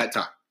football at that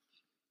time.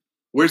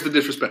 Where's the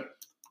disrespect?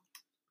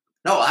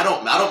 No, I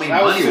don't mean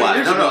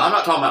money-wise. No, I'm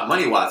not talking about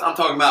money-wise. I'm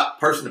talking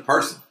about person to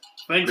person.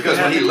 Because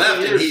when he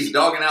left and he's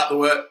dogging out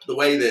the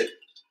way that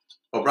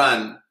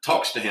O'Brien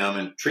talks to him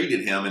and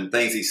treated him and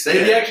things he said.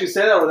 Did he actually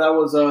say that, or that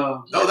was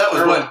No,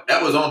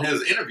 that was on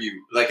his interview,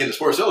 like in the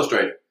Sports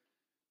Illustrated.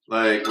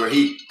 Like where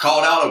he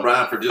called out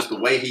O'Brien for just the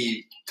way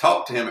he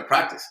talked to him at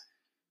practice.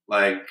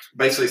 Like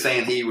basically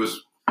saying he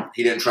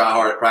didn't try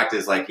hard at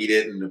practice, like he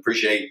didn't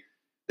appreciate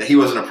that he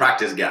wasn't a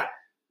practice guy.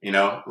 You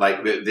know,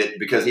 like that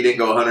because he didn't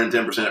go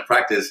 110% at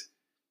practice,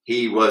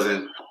 he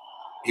wasn't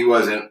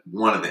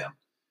one of them.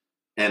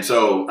 And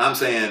so I'm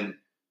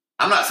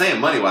not saying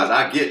money wise.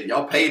 I get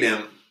y'all paid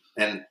him,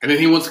 and then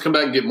he wants to come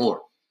back and get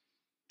more.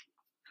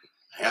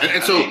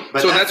 And so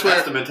that's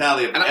where the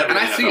mentality of every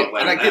I see it,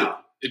 and I get now.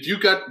 it. If you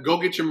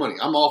go get your money.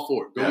 I'm all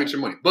for it. Go get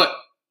your money, but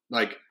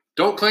like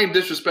don't claim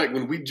disrespect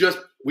when we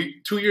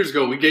 2 years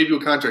ago we gave you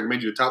a contract, and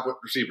made you a top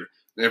receiver.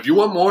 And if you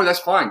want more, that's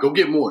fine. Go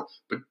get more,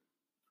 but.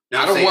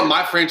 Now, I don't want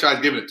my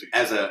franchise giving it to you.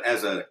 As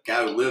a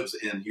guy who lives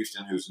in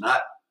Houston who's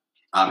not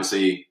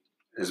obviously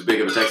as big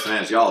of a Texas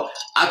fan as y'all,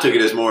 I took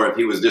it as more if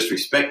he was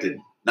disrespected,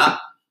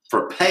 not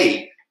for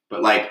pay,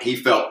 but like he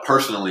felt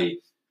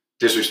personally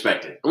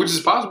disrespected. Which is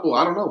possible.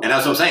 I don't know. And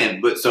that's what I'm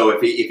saying. But so if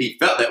he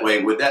felt that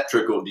way, would that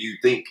trickle? Do you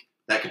think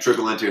that could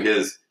trickle into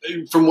his?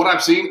 From what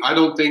I've seen, I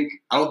don't think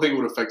it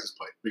would affect his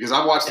play because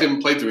I've watched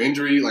him play through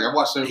injury. Like I've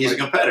watched him. He's a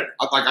competitor.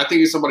 I think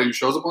he's somebody who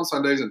shows up on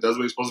Sundays and does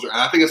what he's supposed to do. And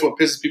I think that's what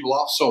pisses people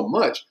off so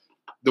much.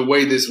 The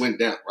way this went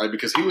down, right?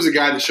 Because he was a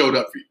guy that showed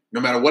up for you.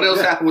 No matter what else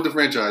happened with the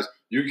franchise,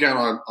 you can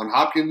count on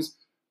Hopkins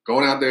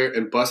going out there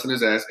and busting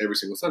his ass every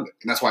single Sunday.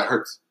 And that's why it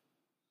hurts.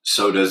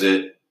 So does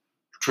it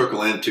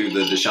trickle into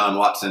the Deshaun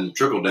Watson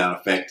trickle-down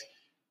effect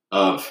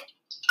of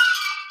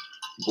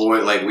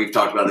like we've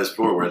talked about this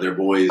before, where they're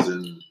boys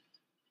and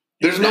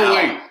There's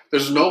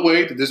no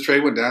way that this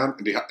trade went down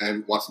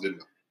and Watson didn't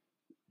know.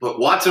 But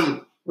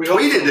Watson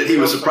tweeted that he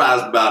was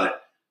surprised about it.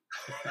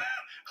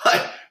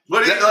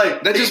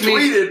 That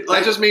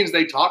just means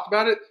they talked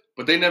about it,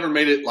 but they never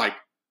made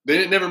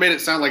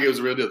it sound like it was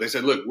a real deal. They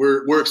said, "Look,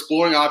 we're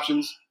exploring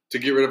options to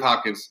get rid of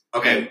Hopkins."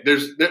 Okay,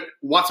 and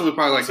Watson was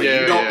probably like, so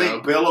you don't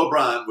think Bill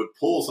O'Brien would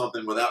pull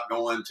something without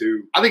going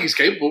to? I think he's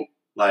capable.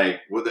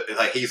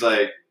 He's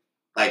like.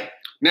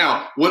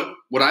 Now,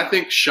 what I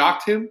think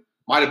shocked him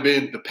might have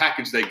been the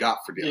package they got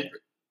for DeAndre.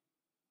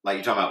 Like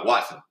you're talking about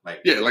Watson,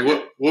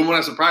 when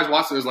I surprised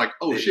Watson is like,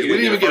 oh shit, we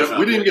didn't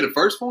even get a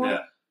first for him.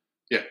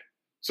 Yeah.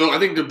 So I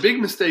think the big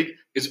mistake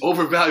is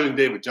overvaluing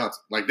David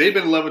Johnson. Like they've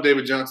been in love with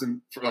David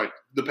Johnson for like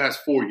the past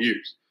 4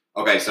 years.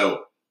 Okay,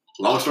 so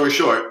long story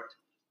short,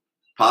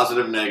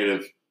 positive,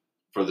 negative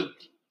for the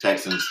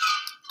Texans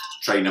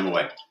trading him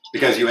away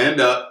because you end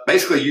up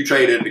basically you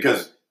traded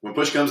because when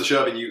push comes to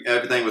shove and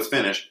everything was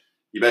finished,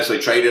 you basically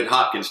traded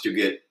Hopkins to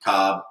get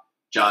Cobb,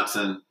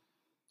 Johnson.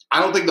 I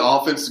don't think the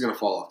offense is going to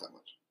fall off that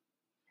much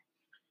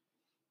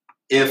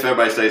if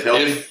everybody stays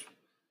healthy. If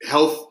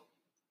health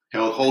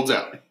holds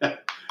out.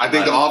 I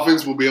think the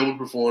offense will be able to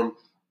perform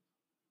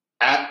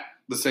at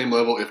the same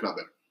level, if not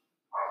better.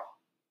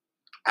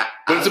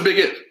 But it's a big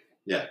if.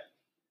 Yeah.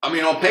 I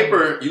mean, on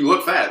paper, you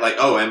look fat. Like,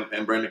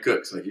 and Brandon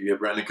Cooks. Like, you get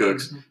Brandon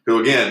Cooks, who,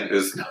 again,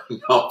 is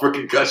not for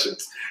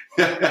concussions.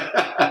 You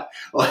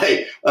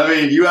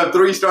have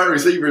 3 starting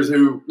receivers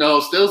who –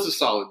 No, Stills is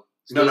solid.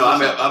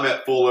 I'm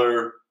at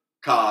Fuller,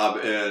 Cobb,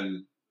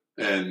 and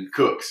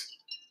Cooks.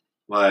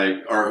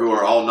 Or who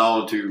are all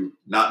known to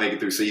not make it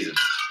through seasons.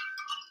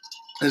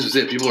 This is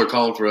it. People are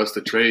calling for us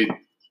to trade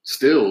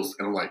Stills,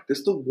 and I'm like, this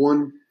is the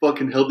one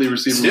fucking healthy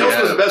receiver. Stills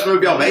was the best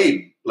move y'all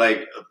made. Like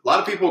a lot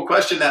of people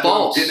question that.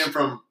 False. Getting him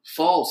from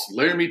false.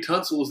 Laramie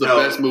Tunsil was the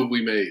best move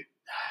we made.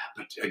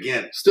 But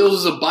again, Stills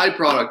is a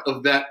byproduct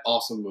of that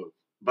awesome move.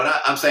 But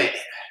I'm saying,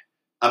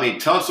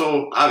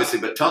 Tunsil obviously,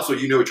 but Tunsil,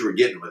 you knew what you were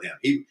getting with him.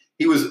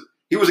 He was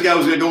a guy who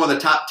was going to go in the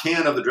top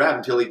 10 of the draft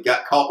until he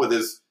got caught with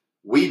his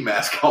weed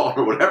mask on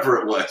or whatever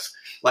it was.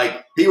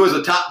 Like he was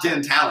a top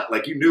 10 talent.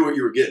 Like you knew what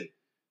you were getting.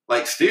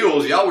 Like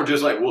Stills, y'all were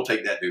just like, we'll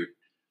take that dude.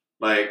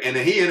 And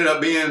then he ended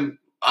up being,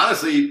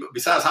 honestly,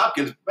 besides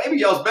Hopkins, maybe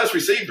y'all's best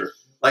receiver.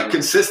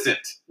 Consistent.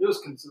 He was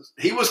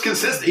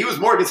consistent. He was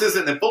more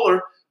consistent than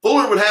Fuller.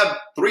 Fuller would have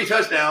 3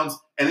 touchdowns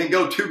and then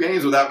go 2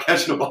 games without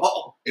catching a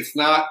ball. It's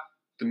not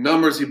the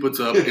numbers he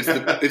puts up. It's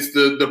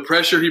the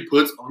pressure he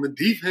puts on the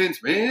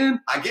defense,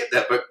 man. I get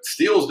that, but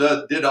Stills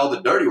did all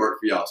the dirty work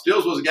for y'all.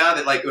 Stills was a guy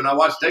that, when I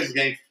watched the Texas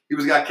game, he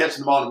was a guy catching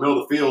the ball in the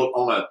middle of the field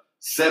on a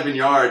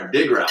 7-yard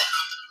dig route.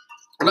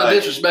 I'm not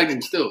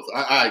disrespecting Stills.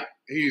 I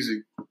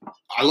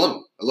love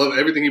him. I love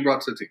everything he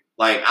brought to the team.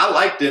 I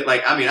liked it.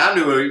 I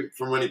knew him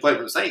from when he played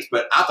for the Saints,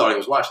 but I thought he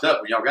was washed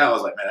up when y'all got him. I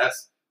was like, man,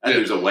 That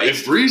dude's a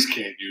waste. If Breeze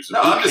can't use it,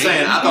 no, I'm just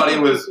saying. I thought he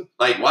was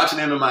like watching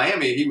him in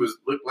Miami. He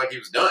looked like he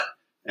was done.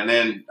 And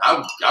then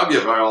I'll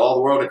give all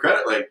the world the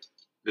credit. Like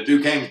the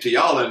dude came to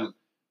y'all and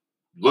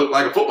looked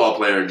like a football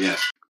player again.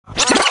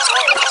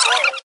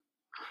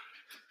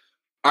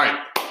 All right,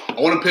 I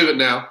want to pivot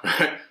now.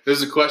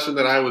 There's a question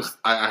that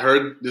I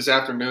heard this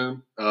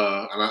afternoon, and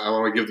I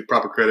want to give the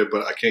proper credit,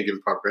 but I can't give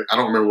the proper credit. I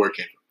don't remember where it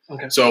came from.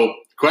 Okay. So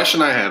the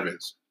question I have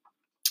is,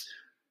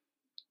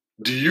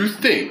 do you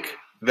think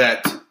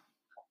that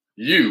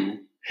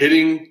you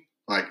hitting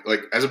like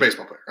as a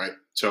baseball player, right?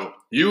 So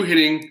you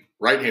hitting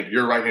right-handed,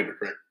 you're a right-hander,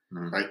 correct?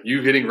 Mm-hmm. Right?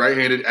 You hitting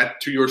right-handed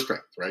to your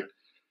strength, right?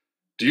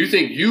 Do you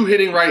think you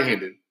hitting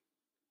right-handed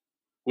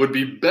would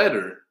be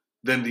better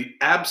than the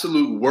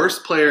absolute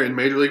worst player in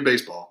Major League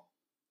Baseball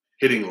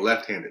hitting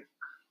left-handed?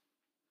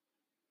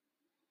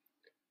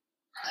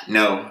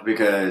 No,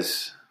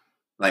 because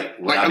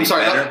I'm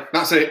sorry,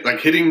 not saying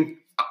like hitting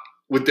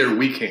with their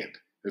weak hand.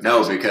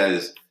 No,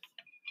 because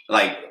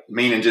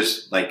meaning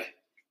just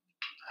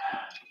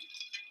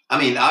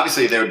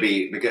obviously there would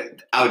be, because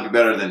I would be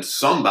better than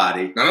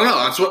somebody. No.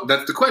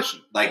 That's the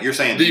question. Like you're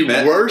saying, the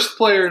worst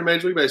player in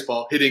Major League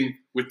Baseball hitting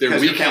with their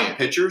weak hand.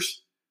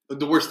 Pitchers.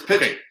 The worst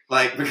pitcher,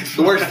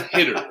 the worst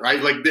hitter, right?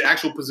 Like the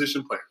actual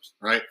position players,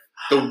 right?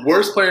 The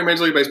worst player in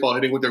Major League Baseball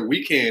hitting with their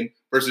weak hand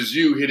versus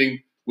you hitting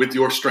with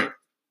your strength.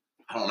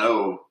 I don't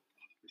know.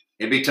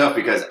 It'd be tough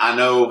because I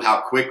know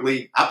how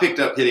quickly I picked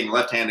up hitting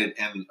left-handed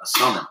in a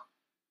summer.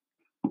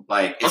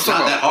 It's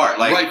not that hard.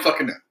 Right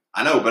fucking now.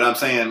 I know, but I'm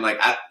saying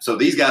so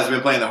these guys have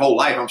been playing their whole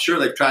life. I'm sure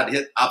they've tried to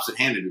hit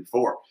opposite-handed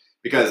before,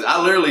 because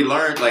I literally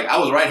learned, I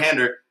was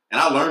right-hander and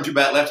I learned to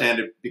bat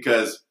left-handed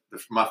because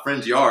my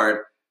friend's yard,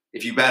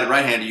 if you batted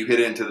right-handed, you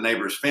hit it into the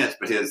neighbor's fence.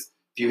 But if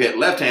you hit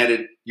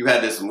left-handed, you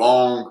had this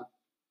long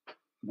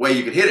way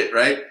you could hit it,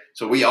 right?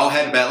 So we all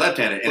had to bat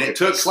left-handed, and it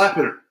took slap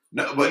hitter.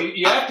 No, but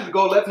you have to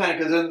go left-handed,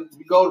 because then if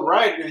you go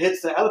right, it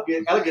hits the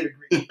alligator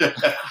green.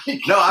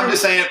 No, I'm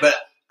just saying. But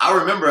I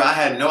remember I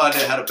had no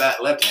idea how to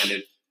bat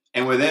left-handed,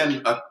 and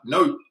within a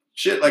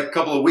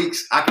couple of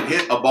weeks, I could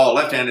hit a ball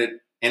left-handed,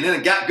 and then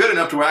it got good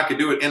enough to where I could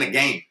do it in a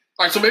game.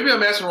 All right, so maybe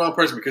I'm asking the wrong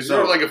person, because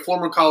you're like a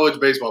former college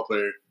baseball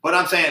player. But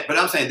I'm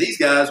saying these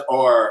guys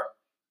are,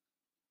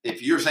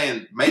 if you're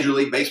saying Major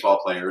League Baseball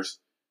players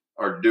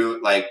are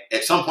doing,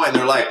 at some point in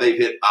their life they've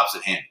hit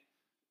opposite handed.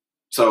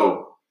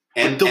 So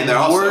and they're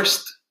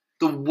also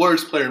the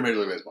worst player in Major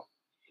League Baseball.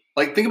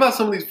 Think about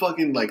some of these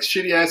fucking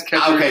shitty ass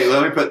catchers. Okay,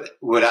 let me put.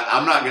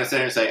 I'm not going to sit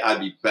here and say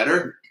I'd be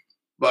better,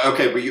 but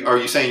okay. But are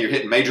you saying you're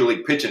hitting Major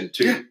League pitching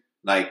too?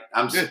 Yeah. You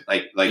have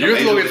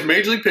to go against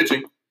Major League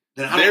pitching.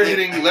 They're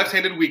hitting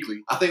left-handed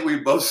weekly. I think we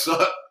both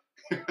suck.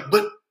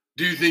 But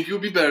do you think you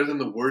would be better than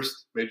the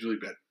worst Major League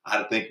batter?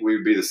 I think we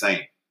would be the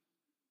same.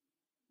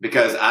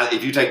 Because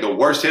if you take the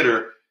worst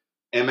hitter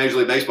in Major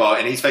League Baseball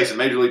and he's facing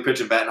Major League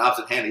pitching batting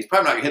opposite hand, he's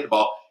probably not going to hit the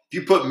ball. If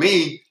you put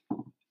me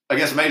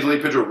against a Major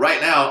League pitcher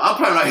right now, I'm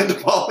probably not hitting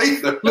the ball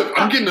either. Look,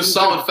 I'm getting a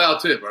solid foul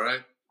tip, all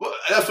right? Well,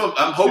 that's what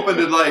I'm hoping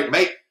to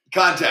make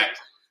contact.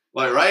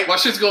 Right? My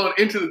shit's going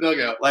into the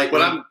dugout.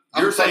 But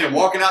you're saying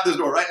walking out this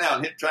door right now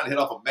and trying to hit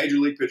off a Major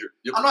League pitcher.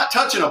 Yep. I'm not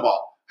touching a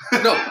ball.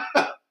 No.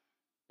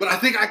 But I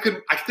think I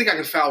could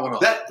foul one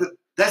off.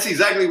 That's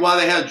exactly why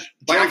they had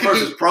jump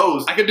versus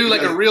pros. I could do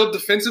a real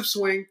defensive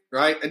swing,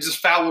 right, and just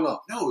foul one off.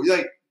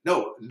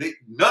 No,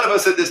 none of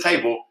us at this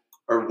table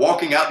are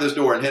walking out this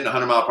door and hitting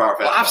 100-mile-per-hour fastball.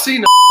 Well, I've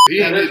seen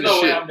there's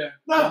no way I'm there.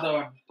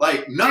 No.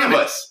 None of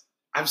us.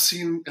 I've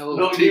seen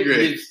LOT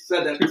grade. You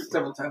said that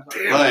several times.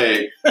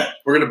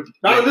 We're gonna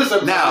not this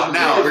episode.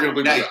 Now we're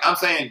gonna I'm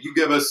saying you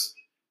give us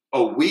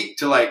a week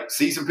to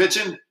see some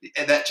pitching,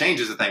 and that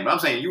changes the thing. But I'm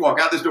saying you walk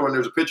out this door and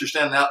there's a pitcher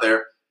standing out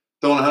there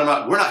throwing 100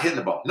 miles. We're not hitting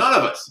the ball. None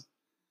of us,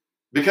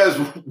 because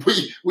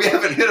we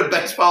haven't hit a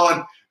baseball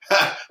in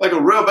a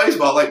real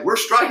baseball. We're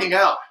striking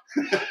out.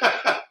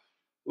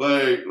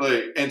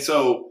 And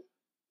so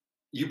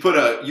you put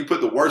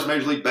the worst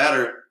Major League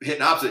batter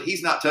hitting opposite.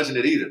 He's not touching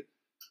it either.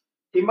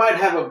 He might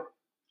have a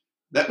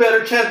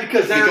better chance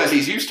because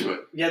he's used to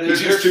it. Yeah,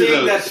 he's used to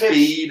the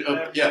speed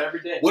of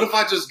every day. What if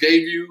I just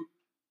gave you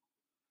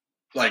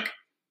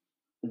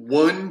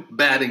one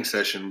batting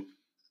session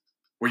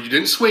where you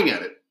didn't swing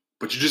at it,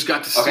 but you just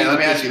got to see? Okay, let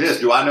me ask you this: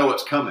 do I know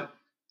what's coming,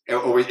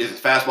 or is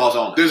it fastballs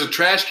on? There's a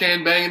trash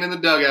can banging in the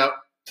dugout.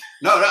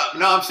 No,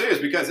 I'm serious,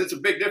 because it's a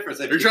big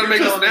difference. Are you trying to make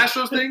this a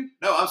Nationals thing?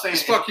 No, I'm saying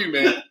fuck you,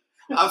 man.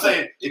 I'm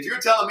saying if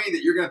you're telling me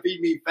that you're going to feed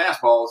me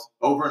fastballs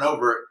over and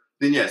over,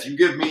 then yes, you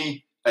give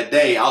me a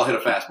day, I'll hit a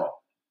fastball.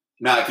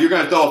 Now, if you're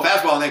going to throw a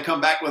fastball and then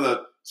come back with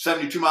a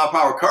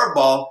 72-mile-per-hour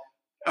curveball,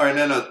 and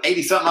then an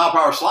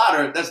 80-something-mile-per-hour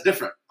slider, that's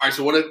different. All right,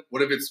 so what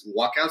if it's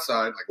walk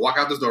outside, walk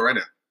out this door right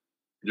now?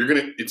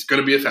 It's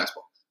gonna be a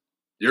fastball.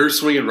 You're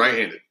swinging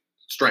right-handed,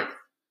 strength.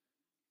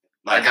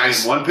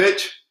 One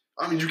pitch.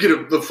 You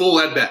get the full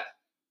at bat.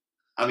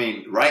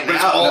 Right but now,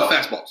 it's all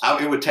fastballs. I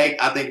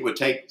think it would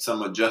take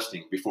some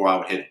adjusting before I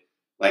would hit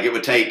it. It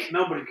would take.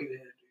 Nobody could hit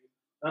it, dude.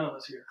 None of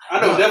us here.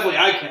 I know definitely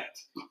I can't.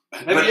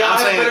 Maybe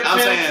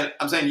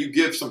I'm saying you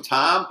give some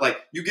time.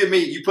 You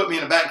put me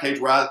in a batting cage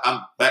where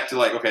I'm back to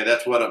okay,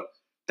 that's what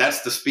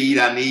that's the speed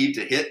I need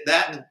to hit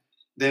that,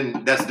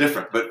 then that's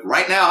different. But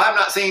right now, I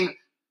haven't seen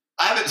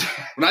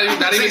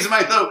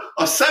somebody throw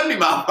a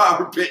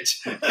 70-mile-per-hour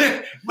pitch,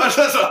 much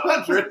less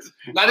 100.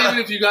 Not even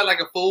if you got like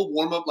a full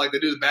warm up, like they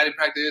do the batting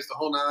practice, the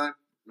whole nine.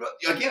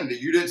 Again,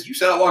 you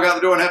said I walk out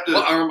the door and have to.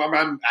 Well,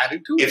 I'm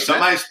adding to it. If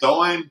somebody's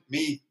throwing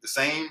me the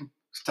same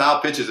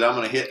style pitches that I'm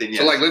going to hit, then yes.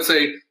 So, like, let's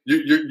say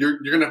you're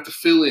going to have to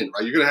fill in,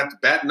 right? You're going to have to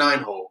bat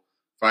 9-hole,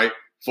 right,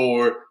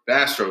 for the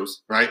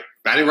Astros, right?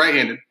 Batting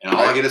right-handed. And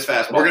all I get is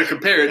fastball. We're going to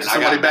compare it to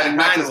somebody batting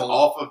 9-hole.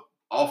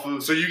 Off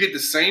of. So you get the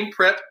same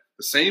prep,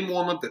 the same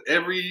warm-up that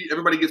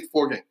everybody gets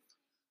before game.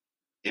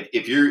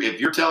 If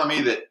you're telling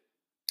me that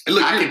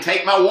I can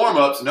take my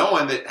warm-ups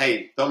knowing that,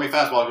 hey, throw me a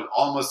fastball, because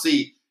all I'm going to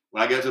see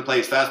when I get to the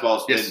plate is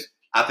fastballs, yes. then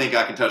I think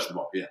I can touch the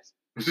ball, yes.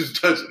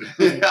 Just touch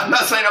it. I'm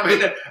not saying I'm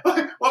hitting it. What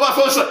am I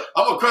supposed to say?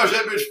 I'm going to crush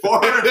that bitch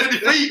 450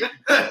 feet.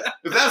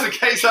 If that's the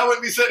case, I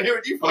wouldn't be sitting here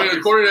with you. I mean,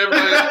 according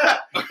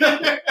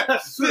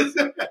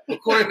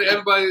to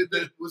everybody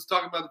that was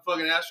talking about the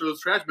fucking Astros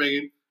trash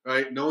banging,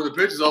 right, knowing the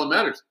pitch is all that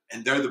matters.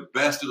 And they're the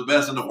best of the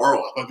best in the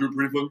world. I thought you were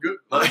pretty fucking good.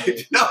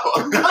 Like, no,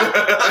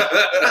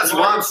 that's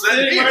why I'm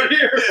sitting here. Right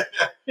here.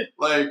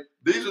 Like,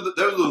 those are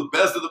the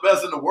best of the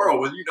best in the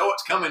world. When you know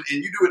what's coming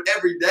and you do it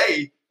every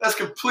day, that's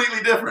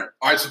completely different.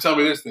 All right, so tell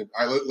me this then.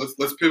 All right,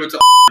 let's pivot to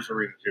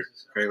arena here.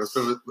 Okay,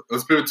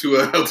 let's pivot to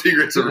El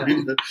Tigres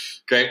arena.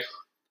 Okay,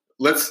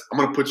 I'm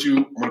gonna put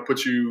you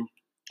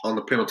on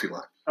the penalty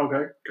line.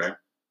 Okay.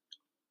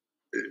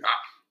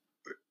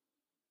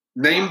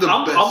 Name the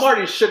best. I'm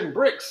already shitting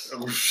bricks.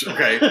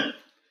 Okay.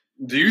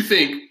 Do you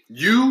think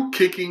you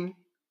kicking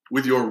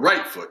with your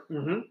right foot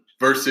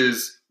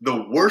versus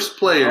the worst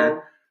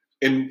player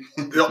in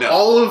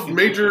all of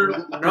major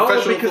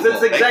professional because football?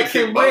 it's the exact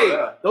same way.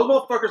 Those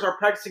motherfuckers are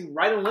practicing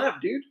right and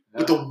left, dude.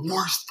 With the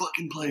worst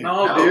fucking player.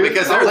 No, dude.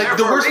 Because they're like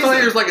the worst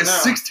player is like a No.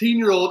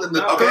 16-year-old in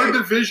the third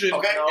division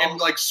in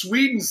like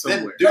Sweden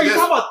somewhere. You're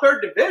talking about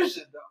third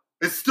division, though.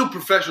 It's still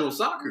professional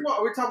soccer. No,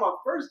 we're talking about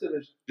first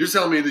division. You're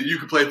telling me that you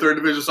could play third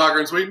division soccer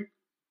in Sweden?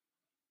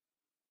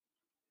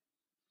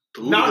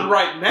 Ooh, Not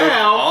right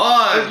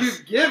now. The If you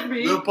give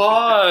me The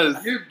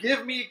pause. You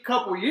give me a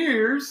couple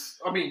years.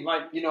 I mean,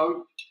 like, you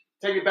know,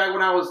 take me back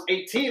when I was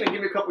 18 and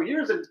give me a couple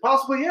years, and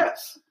possibly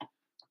yes.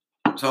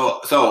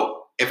 So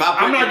if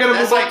I'm not going to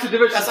move up to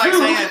Division 2. That's like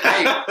saying,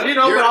 hey, you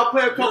know, but I'll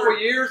play a couple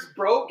years,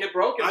 get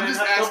broke, and I'm then just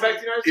have to come back to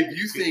the United States. if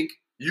you think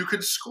you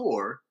could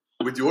score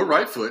with your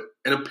right foot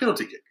and a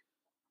penalty kick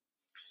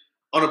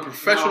on a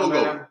professional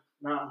goal.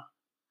 No.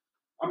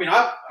 I mean,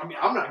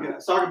 I'm not good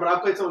at soccer, but I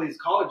played some of these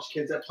college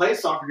kids that play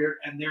soccer,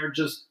 and they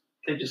just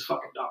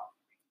fucking dumb.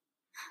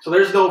 So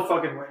there's no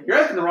fucking way. You're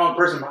asking the wrong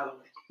person, by the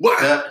way.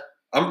 What?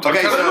 I'm kind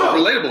of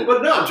relatable.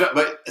 But no.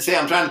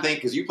 I'm trying to think,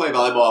 because you play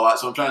volleyball a lot,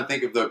 so I'm trying to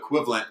think of the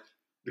equivalent.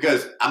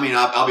 Because, I mean,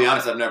 I'll be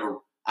honest, I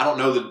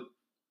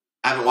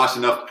haven't watched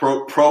enough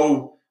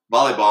pro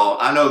volleyball.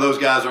 I know those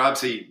guys are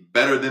obviously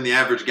better than the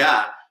average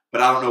guy,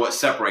 but I don't know what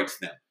separates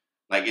them.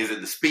 Like, is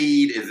it the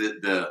speed? Is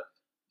it the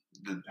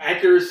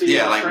accuracy?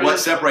 Yeah, like what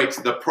separates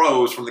the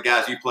pros from the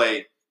guys you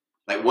play?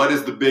 Like, what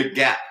is the big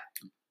gap?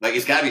 Like,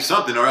 it's got to be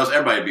something, or else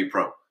everybody would be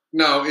pro.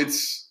 No,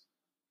 it's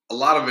a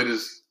lot of it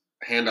is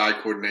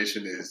hand-eye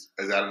coordination is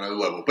at another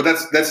level, but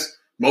that's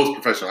most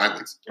professional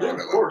athletes are on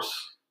that level. Of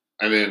course.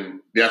 And then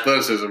the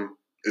athleticism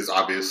is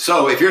obvious.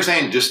 So if you're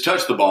saying just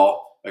touch the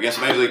ball against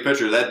a major league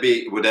pitcher, would that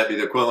be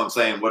the equivalent of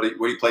saying what do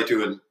you play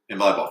to in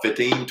volleyball?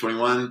 15,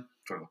 21?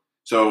 21.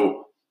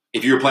 So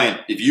if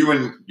you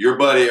and your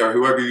buddy or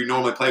whoever you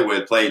normally play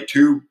with play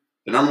the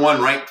number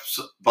one ranked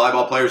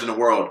volleyball players in the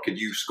world, could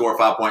you score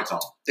 5 points on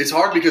them? It's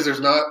hard because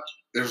there's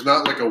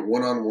not like a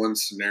one-on-one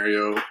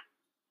scenario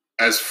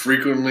as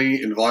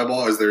frequently in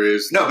volleyball as there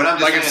is. No, but I'm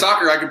just like saying, in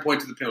soccer, I can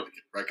point to the penalty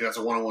kick, right? Because that's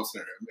a one-on-one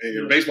scenario.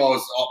 In baseball,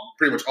 it's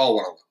pretty much all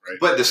one-on-one, right?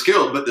 But the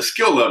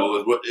skill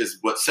level is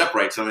what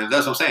separates them, and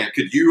that's what I'm saying.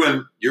 Could you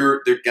and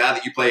the guy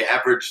that you play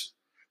average,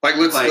 like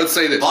let's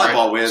say this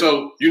volleyball right? with?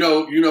 So you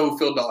know who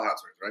Phil Dahlhaus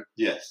is, right?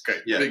 Yes. Okay.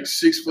 Yeah. Big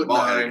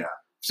 6'9",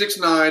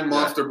 6'9"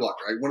 monster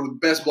blocker, right? One of the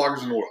best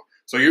blockers in the world.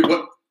 So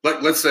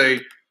let's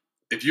say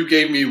if you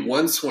gave me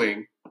one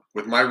swing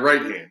with my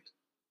right hand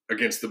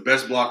against the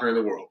best blocker in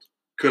the world,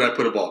 could I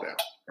put a ball down,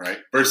 right?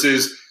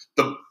 Versus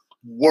the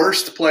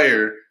worst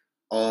player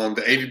on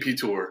the AVP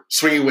tour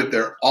swinging with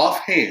their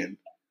offhand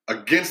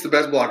against the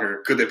best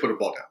blocker, could they put a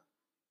ball down?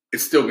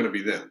 It's still going to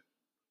be them.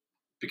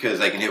 Because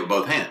they can hit with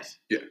both hands.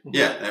 Yeah.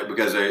 Yeah,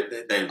 because they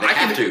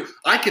have to.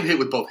 I can hit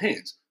with both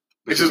hands.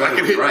 It's Because just I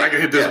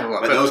can hit this one.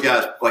 But those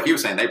guys, like you were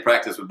saying, they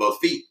practice with both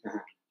feet. Mm-hmm.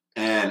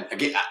 And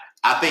again,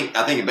 I think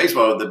in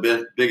baseball,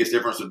 the biggest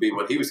difference would be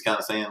what he was kind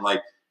of saying,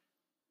 like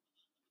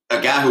a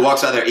guy who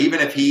walks out there, even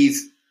if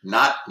he's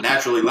not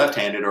naturally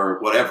left-handed or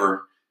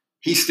whatever,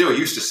 he's still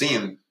used to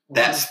seeing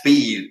that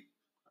speed,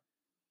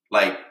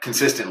 like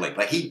consistently.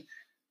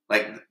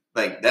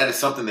 Like that is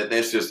something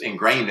that's just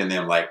ingrained in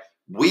them. Like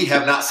we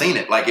have not seen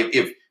it. Like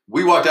if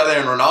we walked out there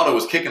and Ronaldo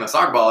was kicking a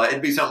soccer ball,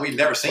 it'd be something we'd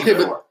never seen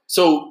before.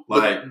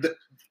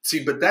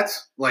 But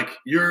that's like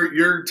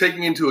you're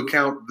taking into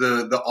account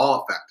the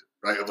awe factor,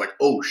 right? Of like,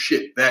 oh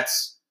shit,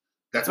 that's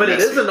That's but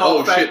messy. It is an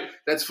all factor. Shit,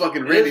 that's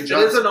fucking Randy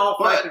Johnson. It is an all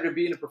factor to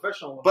being a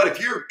professional. But if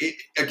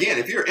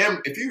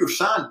you're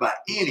signed by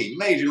any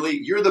major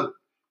league,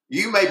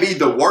 you may be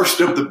the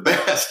worst of the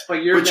best,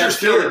 but you're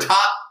still the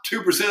top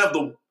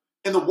 2%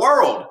 in the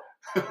world.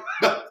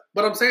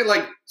 But I'm saying,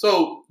 like,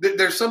 so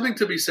there's something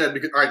to be said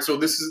because, all right, so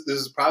this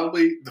is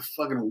probably the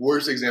fucking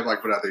worst example I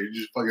put out there. You're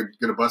just fucking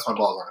gonna bust my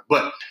balls on it.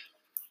 But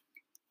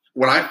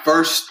when I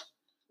first,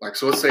 like,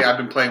 so let's say I've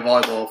been playing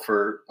volleyball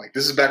for, like,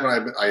 this is back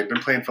when I had been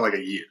playing for like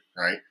a year,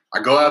 right?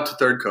 I go out to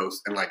Third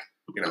Coast and, like,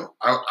 you know,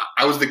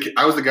 I was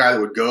the guy that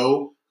would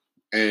go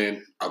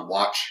and I'd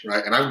watch,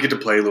 right? And I would get to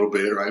play a little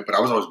bit, right? But I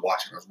was always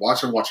watching. I was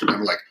watching. And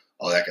I'm like,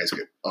 oh, that guy's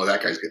good. Oh,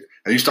 that guy's good.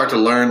 And you start to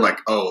learn, like,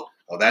 oh,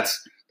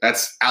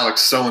 that's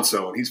Alex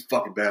so-and-so, and he's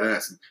fucking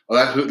badass.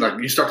 And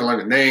like, you start to learn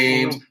the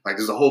names. Mm-hmm. Like,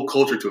 there's a whole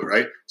culture to it,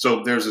 right?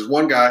 So there's this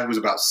one guy who was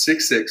about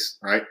 6'6",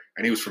 right?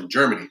 And he was from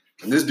Germany.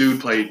 And this dude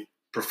played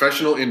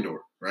professional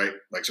indoor, right?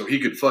 Like, so he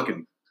could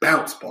fucking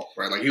bounce ball,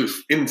 right? Like, he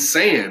was in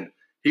sand.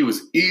 He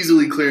was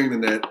easily clearing the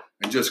net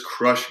and just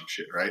crushing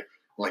shit, right?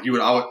 Like,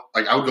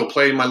 I would go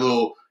play my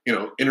little, you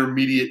know,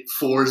 intermediate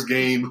fours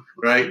game,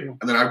 right? And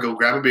then I'd go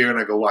grab a beer and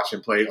I'd go watch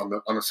him play on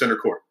the center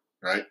court.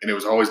 Right, and it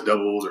was always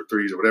doubles or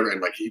threes or whatever,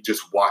 and like he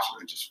just watched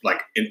it, and just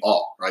like in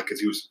awe, right? Because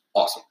he was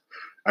awesome.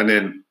 And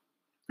then,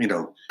 you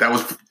know, that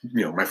was,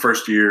 you know, my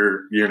first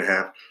year and a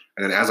half.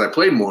 And then as I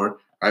played more,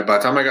 right, by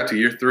the time I got to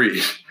year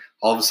 3,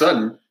 all of a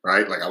sudden,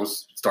 right, like I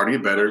was starting to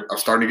get better. I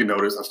was starting to get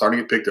noticed. I was starting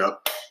to get picked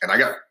up, and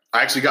I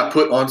actually got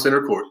put on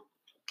center court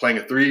playing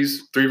a 3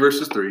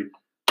 versus 3.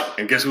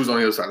 And guess who's on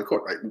the other side of the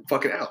court, right?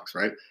 Fucking Alex,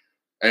 right?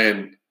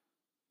 And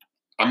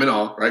I'm in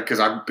awe, right? Because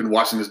I've been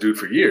watching this dude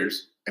for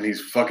years. And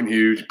he's fucking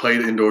huge, played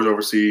indoors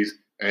overseas,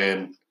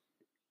 and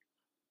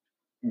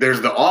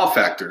there's the awe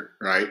factor,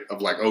 right,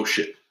 of like, oh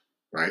shit,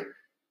 right?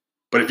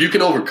 But if you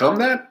can overcome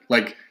that,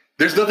 like,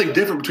 there's nothing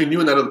different between you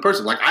and that other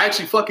person. Like, I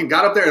actually fucking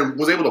got up there and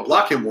was able to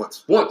block him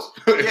once.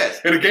 Yes.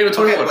 In a game of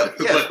 21.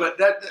 Okay, but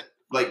that,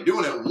 like,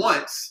 doing it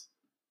once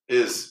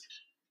is,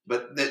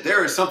 but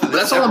there is something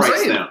that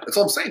separates them. That's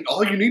all I'm saying.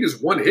 All you need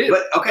is one hit.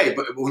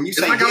 But when you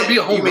say hit, be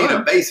a home you mean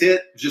a base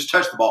hit, just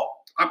touch the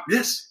ball.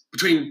 Yes.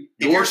 Between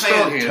if you're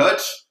saying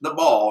touch the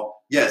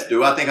ball, yes.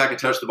 Do I think I can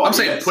touch the ball? I'm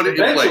saying put it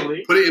in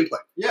play. Put it in play.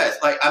 Yes.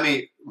 Like, I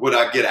mean, would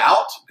I get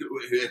out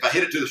if I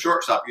hit it to the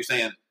shortstop? You're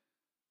saying,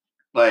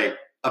 like,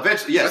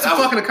 eventually, yes. That's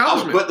a fucking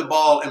accomplishment. I would put the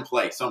ball in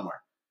play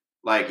somewhere.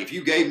 Like, if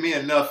you gave me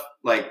enough,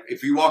 like,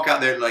 if you walk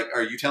out there, like,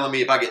 are you telling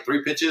me if I get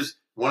 3 pitches,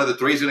 one of the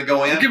 3 is going to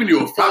go in? I'm giving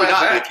you a probably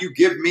not. But if you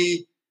give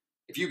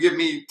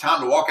me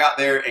time to walk out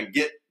there and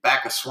get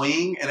back a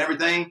swing and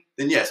everything,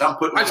 then yes, I'm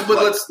putting. Right,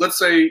 but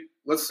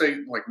let's say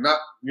like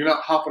you're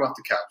not hopping off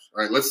the couch,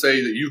 right? Let's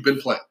say that you've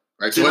been playing,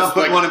 right? So let's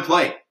put one in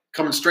play,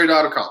 coming straight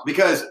out of college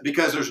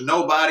because there's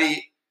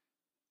nobody.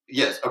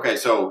 Yes, okay.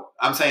 So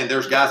I'm saying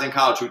there's guys in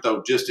college who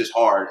throw just as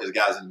hard as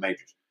guys in the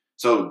majors.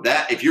 So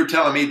that if you're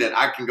telling me that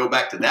I can go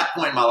back to that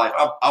point in my life,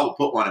 I will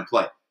put one in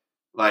play.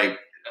 Like,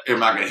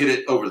 am I going to hit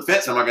it over the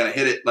fence? Am I going to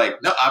hit it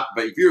like no?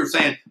 But if you're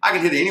saying I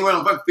can hit it anywhere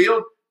on the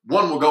field,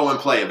 one will go in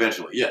play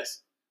eventually.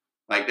 Yes.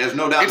 Like, there's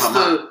no doubt in my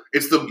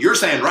mind. You're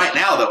saying right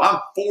now, though, I'm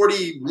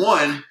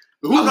 41.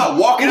 Ooh, I'm not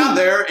walking out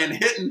there and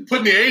hitting.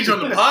 Putting the age on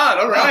the pod.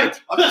 All right.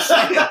 I'm just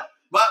saying,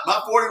 my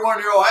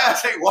 41-year-old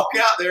ass ain't walking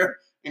out there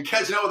and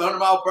catching up with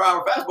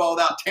 100-mile-per-hour fastball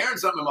without tearing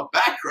something in my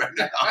back right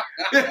now.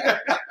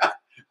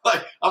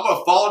 Like, I'm going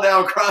to fall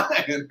down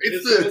crying.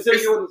 It's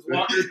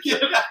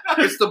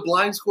the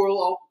blind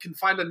squirrel can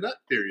find a nut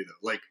theory,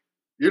 though. Like,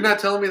 you're not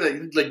telling me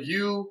that, like,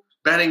 you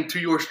batting to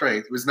your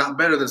strength was not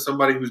better than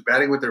somebody who's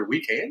batting with their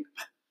weak hand?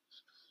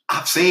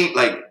 I've seen,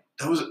 like,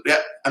 those,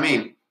 I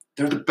mean,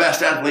 they're the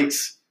best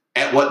athletes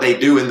at what they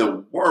do in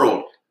the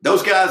world.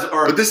 Those guys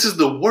are. But this is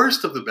the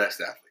worst of the best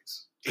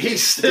athletes. He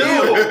is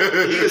still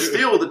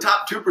the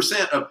top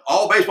 2% of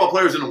all baseball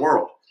players in the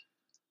world,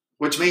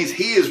 which means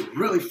he is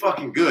really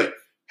fucking good.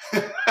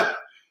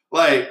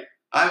 Like,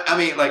 I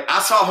mean, like,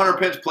 I saw Hunter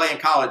Pence play in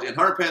college, and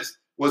Hunter Pence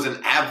was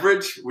an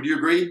average. Would you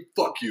agree?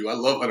 Fuck you. I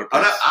love Hunter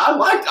Pence.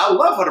 I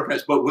love Hunter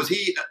Pence, but was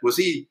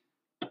he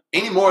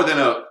any more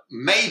than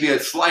maybe a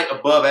slight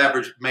above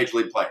average major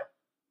league player?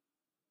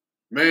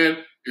 Man,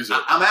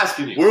 I'm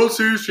asking you. World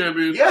Series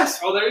champion. Yes.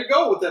 Oh, there you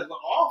go with that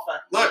all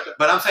factor. Look,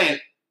 but I'm saying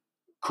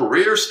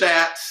career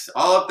stats,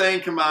 all of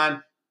things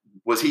combined,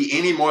 was he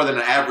any more than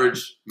an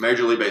average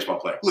major league baseball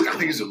player? Look, I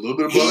think he's a little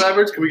bit above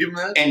average. Can we give him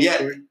that? And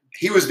yet,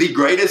 he was the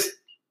greatest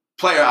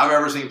player I've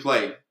ever seen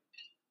play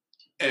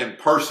in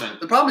person.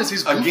 The problem is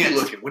he's goofy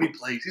looking when he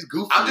plays. He's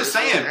goofy. I'm just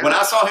saying, when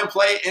I saw him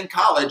play in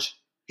college,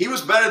 he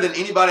was better than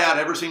anybody I'd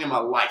ever seen in my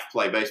life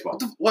play baseball.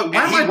 He went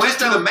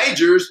to the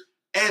majors,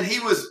 and he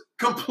was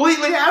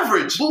completely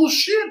average.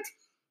 Bullshit.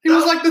 He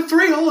was like the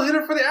 3-hole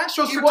hitter for the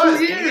Astros for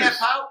 2 years. He had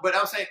power, but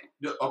I'm saying,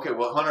 okay,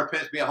 well, Hunter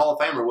Pence being a Hall of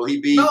Famer, will he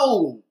be?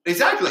 No.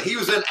 Exactly. He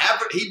was an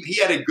average. He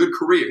had a good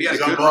career. He had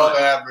He's a good above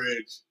run.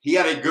 Average. He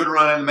had a good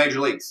run in the major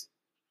leagues.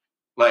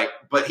 Like,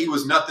 but he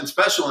was nothing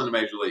special in the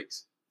major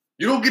leagues.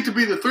 You don't get to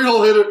be the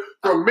 3-hole hitter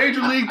for a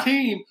major league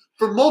team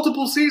for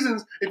multiple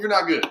seasons if you're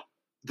not good.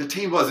 the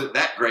team wasn't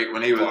that great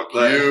when he was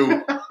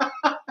you.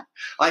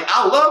 Like,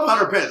 I love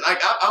Hunter Pence.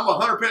 Like, I'm a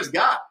Hunter Pence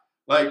guy.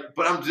 Like,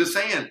 but I'm just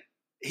saying,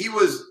 he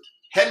was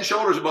head and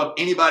shoulders above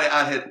anybody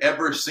I had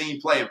ever seen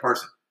play in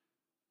person.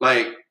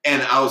 Like,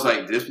 and I was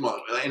like, this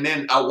month. And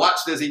then I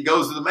watched as he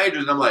goes to the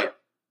majors, and I'm like,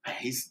 man,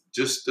 he's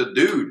just a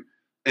dude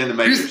in the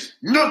majors. He's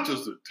not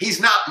just a He's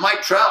not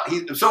Mike Trout.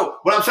 So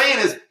what I'm saying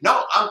is,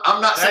 no,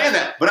 I'm not saying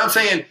that. But I'm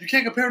saying you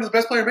can't compare him to the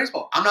best player in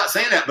baseball. I'm not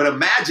saying that. But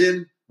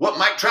imagine what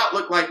Mike Trout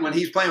looked like when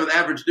he's playing with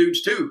average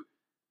dudes too.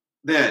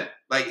 Then,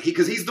 like,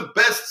 because he's the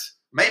best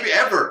maybe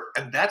ever.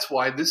 And that's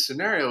why this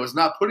scenario is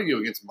not putting you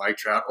against Mike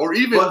Trout or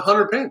even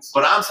Hunter Pence.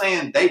 But I'm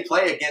saying they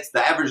play against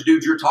the average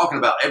dudes you're talking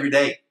about every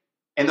day.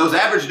 And those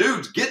average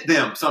dudes get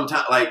them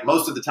sometimes, like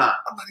most of the time.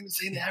 I'm not even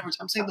saying the average.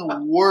 I'm saying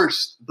the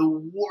worst. The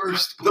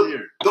worst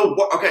player.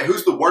 Okay,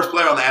 who's the worst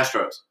player on the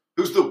Astros?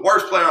 Who's the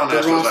worst player on the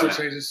Astros roster right now?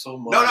 changes so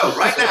much. No,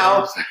 right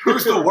now,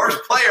 who's the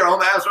worst player on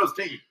the Astros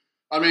team?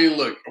 I mean,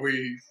 look, are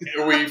we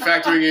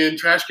factoring in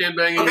trash can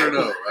banging or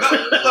no?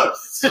 Look,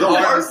 so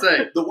hard to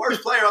say. The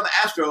worst player on the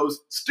Astros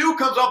still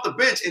comes off the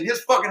bench in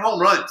his fucking home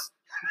runs.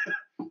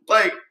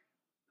 Like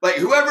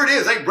whoever it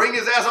is, they bring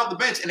his ass off the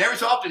bench, and every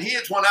so often he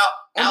hits one out.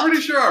 I'm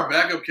pretty sure our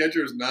backup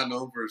catcher is not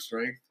known for his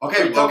strength.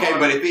 Okay,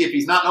 but if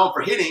he's not known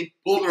for hitting,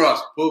 pull the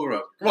roster.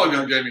 Come on,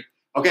 young Jamie.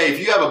 Okay, if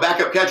you have a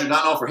backup catcher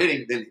not known for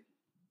hitting, then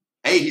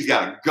A, he's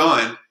got a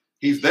gun.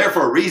 He's there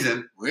for a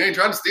reason. We ain't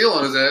trying to steal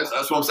on his ass.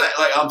 That's what I'm saying.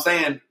 Like I'm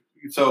saying.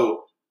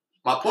 So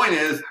my point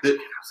is that.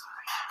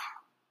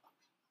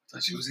 I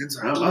thought she was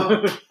inside.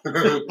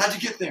 How'd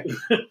you get there?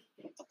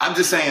 I'm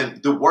just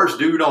saying the worst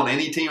dude on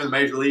any team in the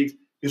major leagues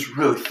is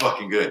really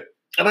fucking good.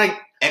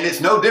 And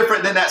it's no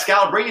different than that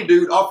Scalabrini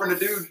dude offering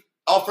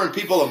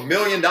people $1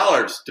 million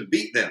to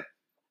beat them.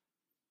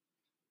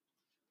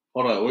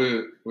 Hold on,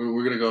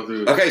 we're gonna go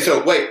through. Okay,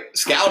 so wait,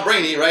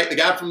 Scalabrini, right? The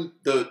guy from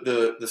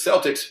the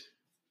Celtics.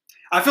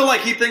 I feel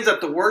like he thinks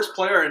that the worst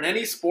player in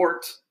any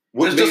sport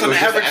is just an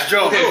average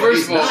Joe. Okay,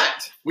 first of all,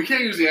 we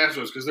can't use the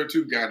Astros because they're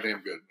too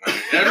goddamn good. I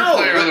mean, every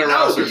player on their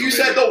roster. You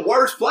said the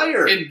worst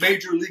player in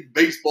Major League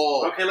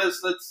Baseball. Okay,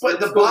 let's. But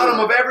the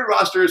bottom of every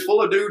roster is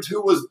full of dudes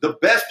who was the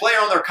best player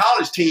on their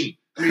college team.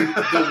 I mean,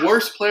 the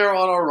worst player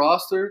on our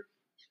roster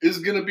is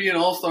going to be an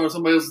all-star on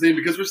somebody else's team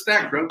because we're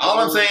stacked, bro. All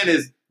I'm saying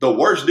is the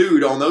worst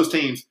dude on those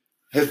teams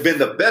has been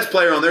the best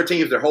player on their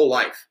teams their whole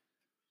life.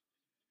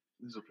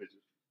 These are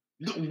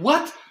pictures.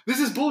 What? This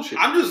is bullshit.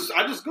 I just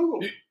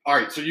Googled. All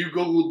right, so you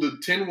Googled the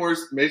 10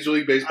 worst Major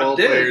League Baseball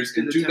players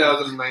in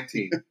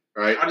 2019,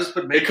 right? I just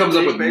put it comes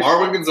up with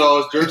Marwin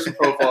Gonzalez, Jurickson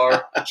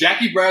Profar,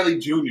 Jackie Bradley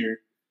Jr.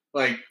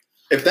 Like,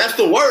 if that's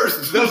the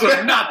worst, those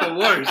are not the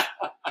worst.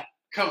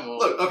 Come on.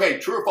 Look, okay,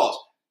 true or false?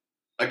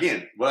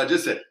 Again, what I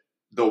just said.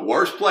 The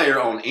worst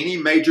player on any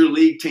major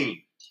league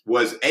team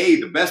was A,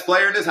 the best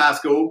player in his high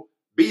school,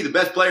 B, the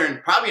best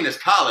player probably in his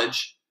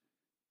college,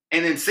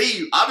 and then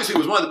C, obviously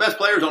was one of the best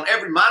players on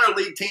every minor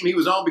league team he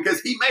was on because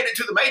he made it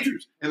to the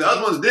majors, and the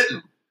other ones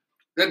didn't.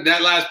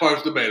 That last part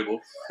is debatable.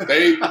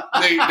 They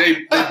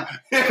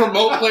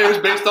promote players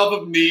based off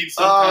of needs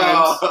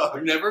sometimes.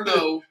 You never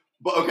know.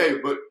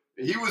 But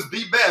he was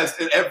the best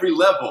at every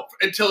level.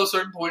 Until a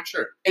certain point,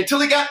 sure.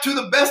 Until he got to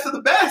the best of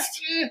the best.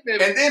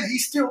 And then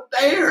he's still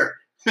there.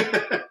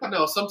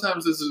 No,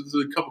 sometimes this is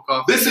a cup of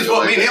coffee. This is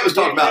what me and him was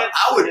talking about.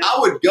 I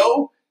would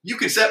go, you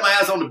could set my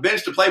ass on the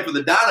bench to play for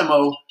the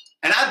Dynamo,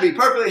 and I'd be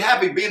perfectly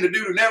happy being the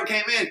dude who never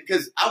came in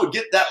because I would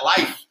get that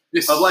life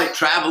of like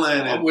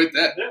traveling. I'm with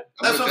that.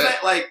 That's what I'm saying.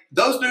 Like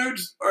those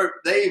dudes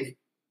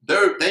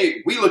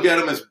we look at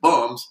them as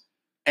bums,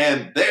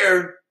 and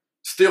they're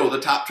still the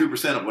top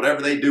 2% of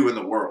whatever they do in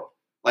the world.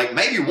 Like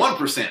maybe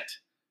 1%.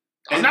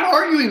 I'm not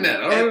arguing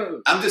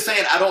that. I'm just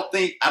saying I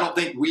don't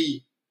think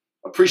we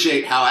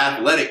appreciate how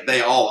athletic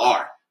they all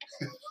are.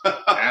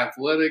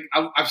 Athletic.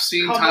 I've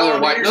seen Tyler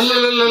White. No.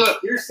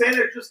 You're saying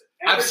they're just.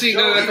 I've seen.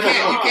 You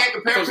can't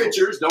compare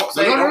pictures. Don't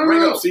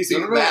bring up CC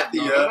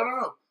Sabathia.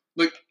 No.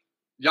 Like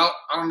y'all,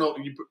 I don't know.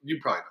 You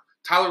probably know.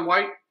 Tyler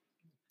White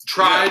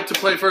tried to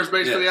play first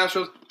base for the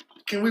Astros.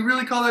 Can we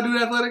really call that dude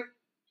athletic?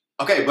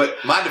 Okay, but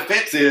my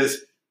defense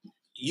is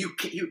you.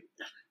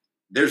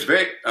 There's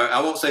I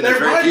won't say there's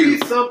there very few. There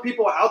might be some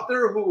people out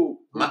there who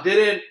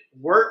didn't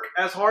work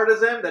as hard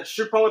as them that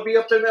should probably be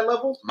up there in that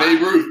level. Babe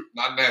Ruth,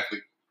 not an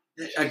athlete.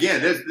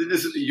 Again, this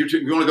is you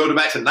want to go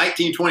back to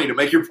 1920 to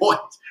make your point.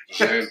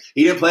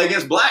 He didn't play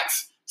against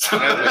blacks. So.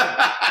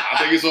 I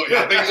think it's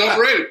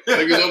overrated.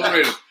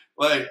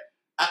 Like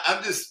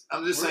I'm just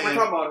saying. We're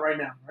talking about right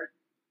now, right?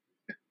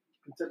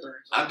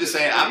 I'm just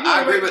saying.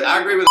 I agree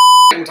with.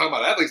 We're talking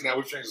about athletes now.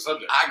 We've changed the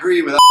subject. I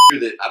agree with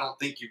that. I don't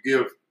think you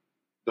give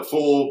the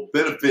full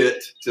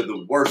benefit to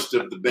the worst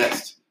of the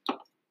best.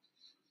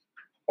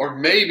 Or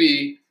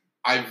maybe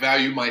I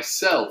value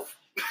myself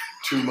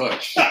too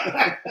much.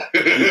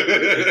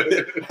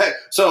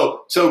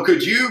 So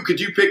could you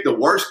pick the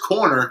worst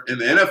corner in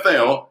the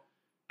NFL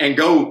and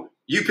go?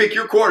 You pick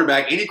your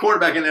quarterback, any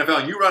quarterback in the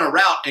NFL, and you run a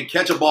route and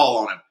catch a ball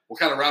on him. What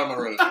kind of route am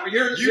I running?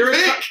 You're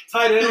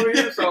tight end over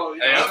here, so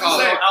hey,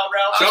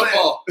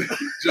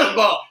 Jump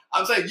ball.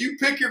 I'm saying you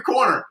pick your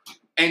corner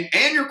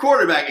and your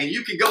quarterback, and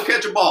you can go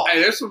catch a ball. Hey,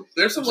 there's some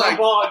like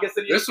ball, I guess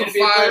there's some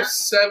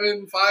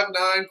 5'7",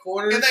 5'9"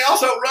 corners, and they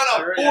also run a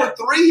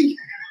 4-3.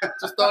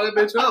 Just throw that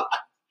bitch up.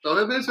 Throw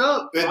that bitch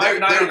up.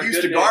 And they're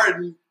used to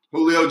guarding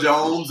Julio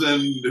Jones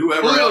and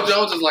whoever. Julio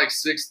Jones is like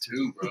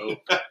 6'2", bro.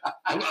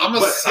 I'm a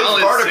but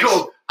solid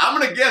vertical. I'm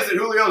gonna guess that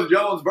Julio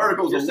Jones'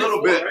 vertical is a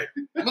little bit. Right?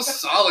 I'm a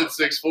solid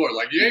 6'4".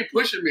 Like you ain't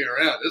pushing me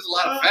around. There's a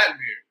lot of fat in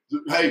here.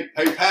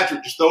 Hey,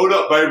 Patrick, just throw it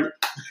up, baby.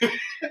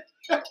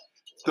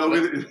 Throw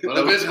it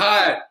bitch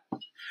high.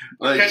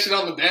 Like, catch it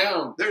on the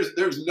down.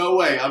 There's no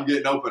way I'm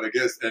getting open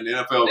against an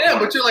NFL. Yeah,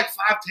 corner. but you're like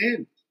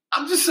 5'10".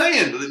 I'm just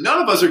saying,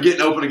 none of us are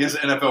getting open against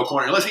an NFL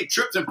corner unless he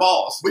trips and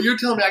falls. But you're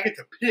telling me I get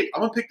to pick.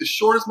 I'm going to pick the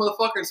shortest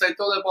motherfucker and say,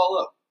 throw that ball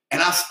up.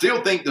 And I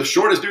still think the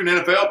shortest dude in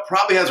the NFL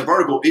probably has a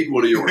vertical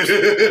equal to yours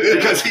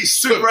because he's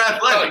super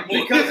athletic.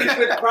 Because he's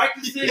been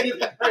practicing his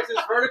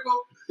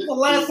vertical. The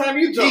last time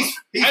you jumped.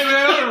 Hey,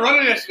 man, I've been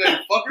running yesterday,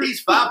 fucker.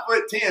 He's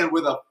 5'10"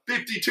 with a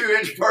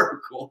 52-inch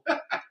vertical.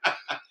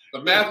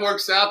 The math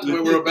works out to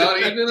where we're about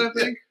even, I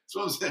think. That's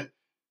what I'm saying.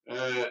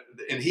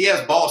 And he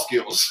has ball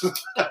skills.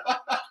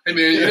 Hey,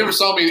 man, you never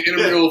saw me in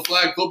intramural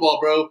flag football,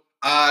 bro.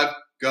 I've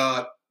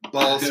got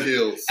ball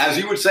skills. As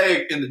you would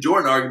say in the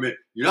Jordan argument,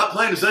 you're not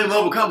playing the same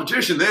level of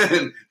competition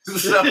then.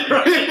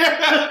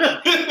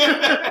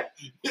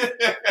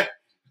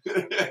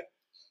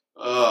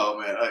 Oh,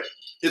 man.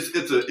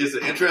 It's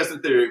an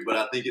interesting theory, but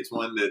I think it's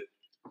one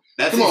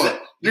that's Come on.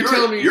 You're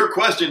telling me your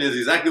question is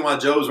exactly why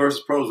Joe's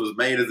versus Pros was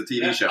made as a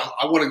TV show.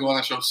 I want to go on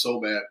that show so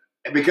bad.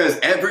 Because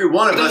every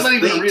one of us not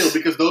even thinks real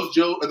because those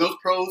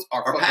pros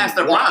are past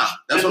their prime.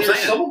 That's what I'm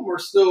saying. Some of them are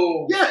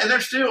still and they're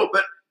still,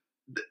 but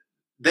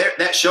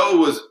that show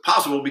was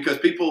possible because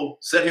people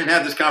sit here and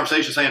have this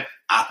conversation saying,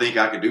 I think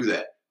I could do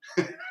that.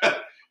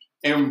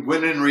 And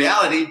when in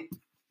reality,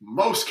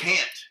 most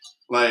can't.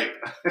 Like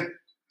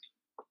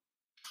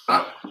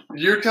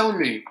you're telling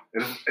me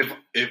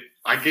if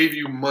I gave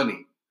you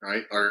money,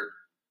 right, or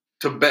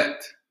to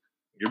bet,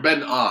 you're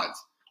betting odds,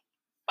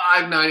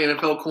 5'9"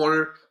 NFL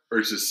corner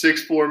versus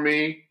 6'4"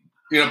 me,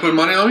 you gonna put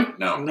money on me?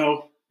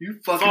 No. You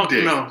fucking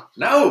dick.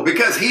 No,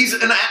 because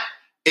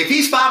if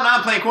he's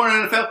 5'9" playing corner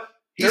in the NFL,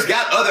 he's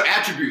got other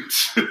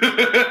attributes.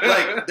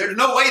 Like, there's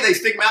no way they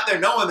stick him out there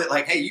knowing that,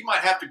 like, hey, you might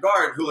have to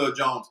guard Julio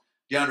Jones,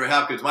 DeAndre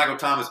Hopkins, Michael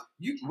Thomas.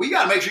 We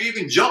got to make sure you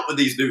can jump with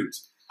these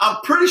dudes. I'm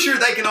pretty sure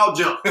they can all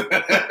jump.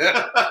 But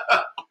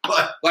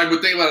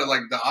think about it,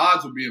 like, the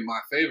odds would be in my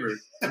favor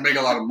to make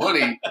a lot of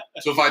money.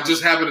 So if I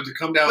just happened to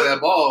come down with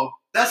that ball.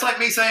 That's like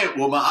me saying,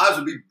 well, my odds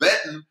would be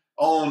betting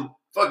on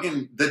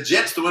fucking the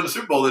Jets to win the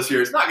Super Bowl this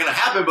year. It's not going to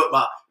happen, but if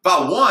I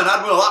won,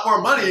 I'd win a lot more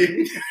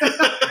money.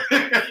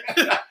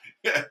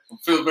 I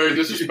feel very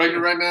disrespected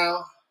right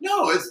now.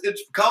 No,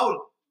 it's called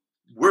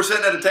we're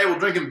sitting at a table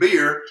drinking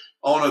beer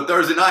on a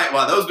Thursday night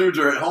while those dudes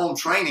are at home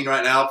training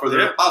right now for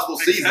their possible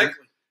season.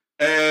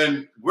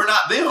 And we're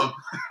not them.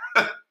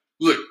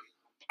 Look,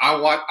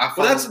 well,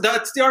 that's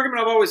the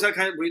argument I've always had.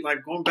 Kind of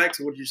like going back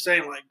to what you're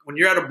saying. Like when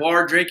you're at a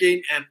bar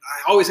drinking, and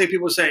I always hear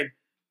people saying,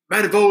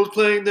 "Matty Vogt's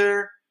playing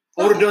there."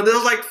 Older done. I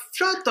was like,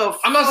 "Shut the."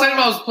 I'm not saying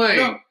I was playing,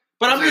 no,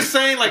 but I'm just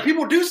saying like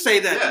people do say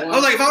that. Yeah. I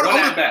was like, if I would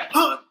have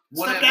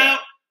step down,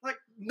 like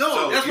no,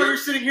 so that's why you're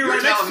sitting here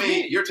right next to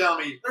me. You're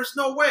telling me there's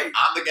no way.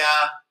 I'm the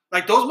guy.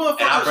 Like those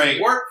motherfuckers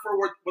work for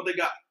what they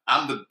got.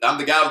 I'm the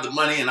guy with the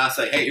money, and I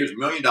say, hey, here's $1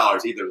 million.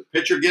 Either the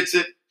pitcher gets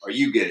it or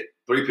you get it.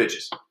 3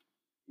 pitches.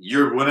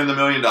 You're winning the $1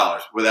 million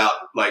without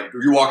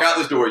you walk out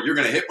this door. You're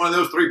going to hit one of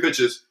those 3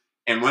 pitches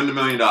and win the $1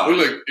 million. Well,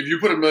 look, if you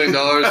put $1 million,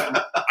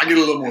 I get a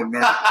little more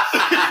nervous.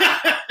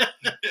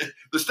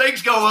 The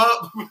stakes go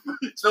up.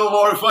 It's no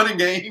more fun and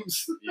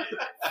games. Yeah.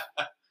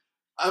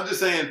 I'm just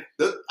saying.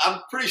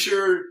 I'm pretty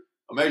sure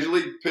a major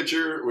league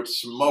pitcher would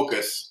smoke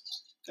us.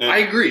 I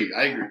agree.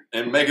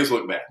 And make us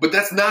look bad. But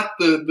that's not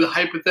the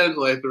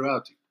hypothetical I threw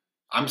out to you.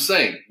 I'm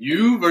saying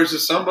you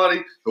versus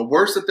somebody the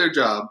worst at their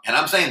job. And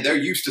I'm saying they're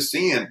used to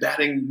seeing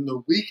batting in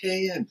the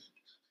weekend.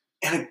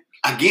 And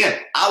again,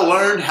 I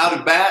learned how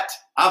to bat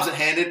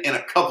opposite-handed in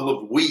a couple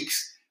of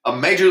weeks.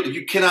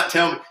 You cannot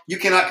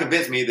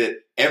convince me that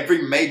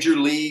every major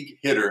league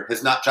hitter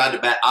has not tried to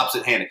bat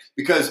opposite-handed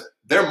because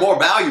they're more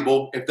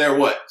valuable if they're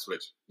what?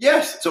 Switch.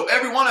 Yes. So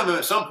every one of them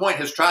at some point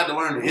has tried to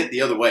learn to hit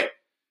the other way.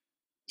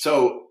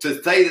 So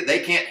to say that they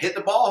can't hit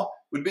the ball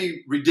would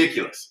be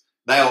ridiculous.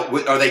 Now,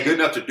 are they good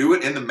enough to do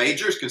it in the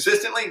majors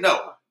consistently?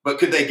 No. But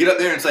could they get up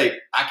there and say,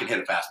 I can hit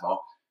a fastball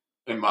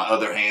in my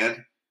other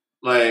hand?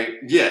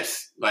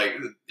 Yes.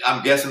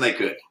 I'm guessing they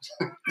could.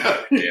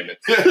 God damn it.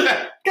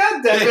 God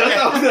damn it. I thought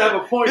I was going to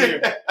have a point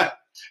here.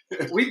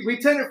 We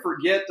tend to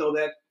forget, though,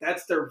 that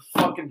that's their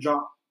fucking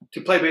job,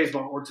 to play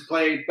baseball or to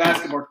play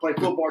basketball or to play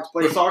football or to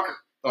play soccer.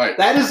 All right.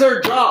 That is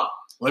their job.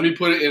 Let me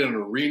put it in an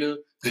arena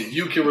that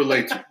you can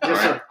relate to. Yes,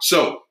 right? sir.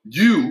 So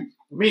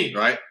me,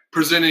 right,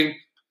 presenting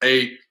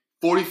a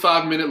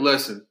 45-minute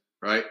lesson,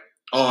 right,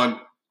 on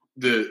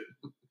the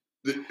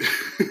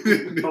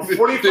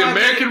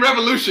American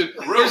Revolution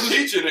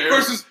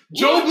versus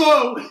Joe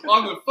Blow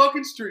on the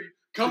fucking street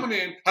coming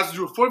in has to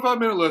do a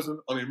 45-minute lesson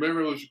on the American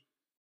Revolution,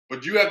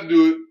 but you have to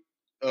do it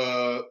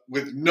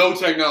with no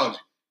technology.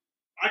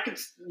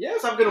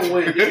 I'm gonna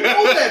win. You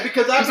know that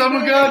because I'm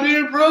a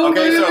goddamn pro.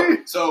 Okay,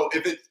 so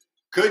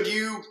could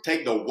you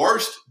take the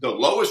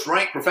lowest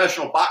ranked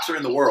professional boxer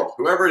in the world,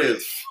 whoever it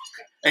is,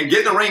 and get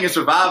in the ring and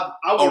survive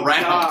a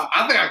round?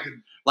 I think I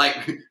could. Like,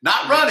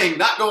 not running,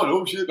 not going,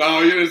 oh shit.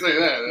 No, you didn't say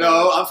that.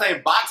 No, I'm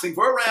saying boxing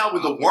for a round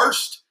with the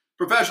worst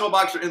professional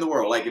boxer in the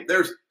world. Like, if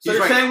there's. So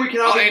you're saying we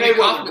can all be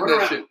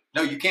Mayweather?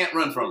 No, you can't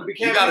run from it.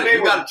 You got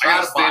to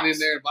try to stand in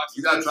there and box.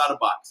 You got to try to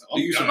box. Do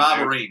you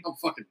survive a ring? I'm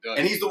fucking done.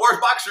 And he's the worst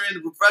boxer in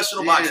the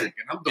professional boxing.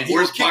 And I'm the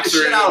worst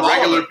boxer in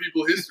regular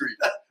people history.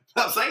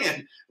 I'm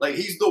saying, like,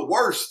 he's the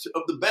worst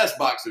of the best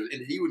boxers,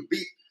 and he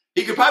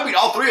could probably beat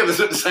all three of us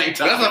at the same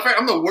time. That's not fair.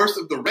 I'm the worst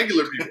of the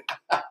regular people.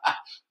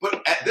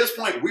 But at this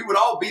point, we would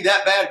all be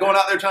that bad going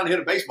out there trying to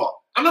hit a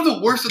baseball. I'm not the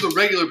worst of the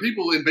regular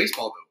people in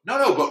baseball, though.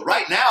 No, but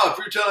right now, if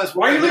you're telling us,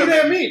 why are you looking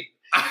at me?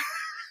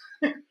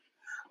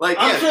 Like,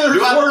 I'm sure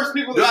there's worse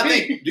people than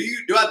me.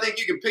 Do I think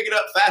you can pick it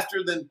up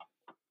faster than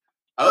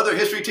other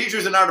history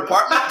teachers in our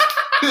department?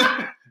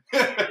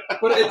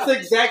 But it's the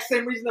exact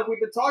same reason that we've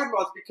been talking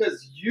about. It's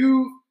because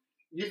you've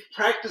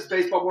practiced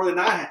baseball more than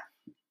I have,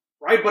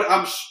 right? But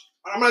I'm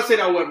not saying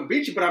I wouldn't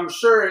beat you, but I'm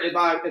sure if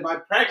I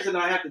practice and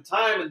I have the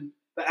time and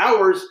the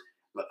hours,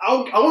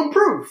 I'll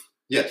improve.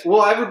 Yes.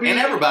 Will I ever be? And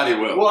everybody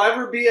will. Will I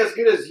ever be as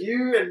good as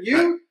you and you?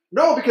 Right.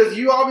 No, because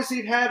you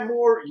obviously had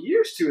more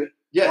years to it.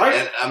 Yeah, right?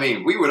 And I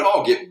mean, we would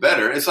all get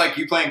better. It's like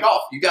you playing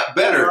golf. You got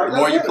better the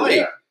more you played.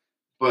 Yeah.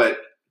 But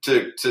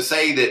to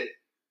say that,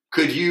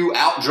 could you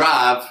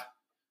outdrive,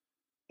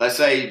 let's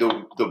say,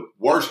 the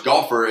worst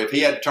golfer, if he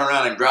had to turn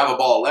around and drive a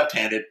ball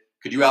left-handed,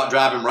 could you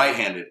outdrive him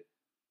right-handed?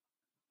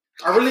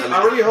 I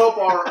really hope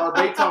our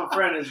Baytown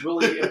friend is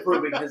really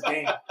improving his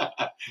game.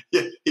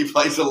 Yeah, he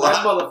plays a lot.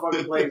 That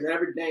motherfucker plays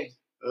every day.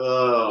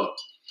 Oh.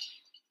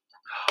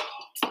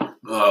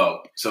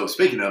 So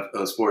speaking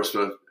of sports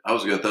stuff, I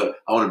want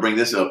to bring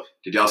this up.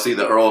 Did y'all see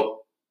the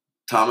Earl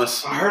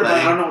Thomas? I heard about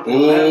it. I don't know.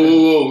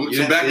 Whoa.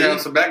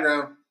 Some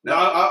background. No,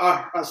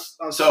 I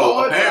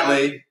so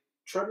apparently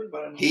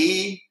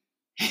he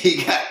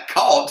got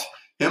caught,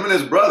 him and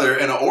his brother,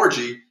 in an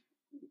orgy.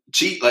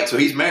 So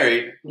he's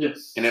married.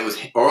 Yes. And it was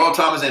Earl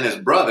Thomas and his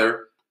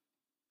brother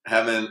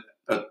having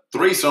a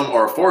threesome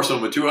or a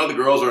foursome with two other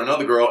girls or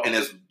another girl, and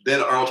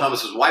then Earl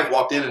Thomas's wife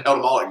walked in and held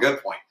them all at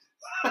gunpoint.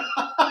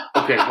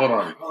 Okay, hold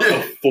on.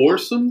 A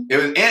foursome? It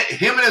was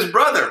him and his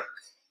brother.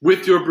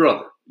 With your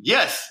brother?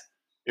 Yes.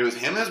 It was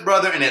him and his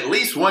brother and at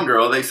least one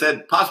girl. They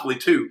said possibly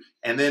two.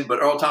 But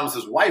Earl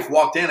Thomas's wife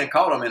walked in and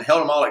caught them and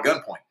held them all at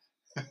gunpoint.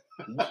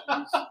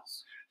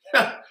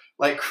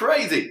 Like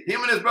crazy.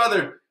 Him and his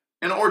brother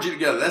in an orgy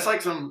together. That's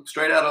like some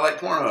straight out of like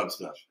Pornhub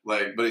stuff.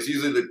 Like, but it's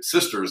usually the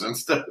sisters and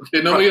stuff.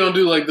 Yeah, no, we don't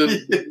do like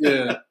the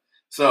yeah.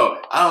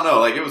 So I don't know.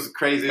 Like it was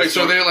crazy. Like,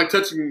 so they're like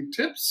touching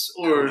tips,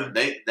 or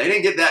they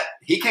didn't get that.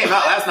 He came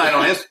out last night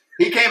on his.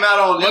 He came out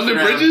on London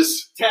Instagram.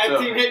 Bridges tag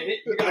team hit.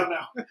 You got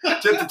now.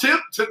 Tip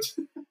to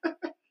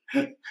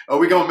tip. Are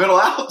we going middle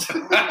out?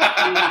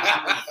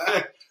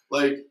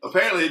 Like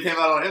apparently he came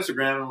out on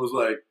Instagram and was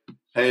like,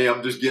 "Hey,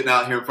 I'm just getting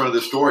out here in front of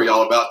this story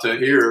y'all about to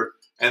hear."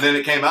 And then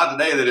it came out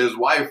today that his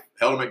wife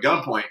held him at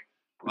gunpoint.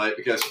 Like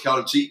because she caught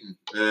him cheating,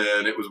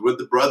 and it was with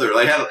the brother.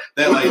 They had a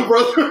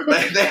picture.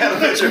 They had a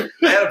picture.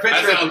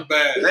 That sounds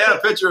bad. They had a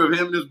picture of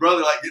him and his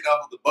brother like getting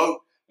off of the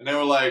boat, and they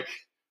were like,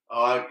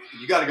 "Oh,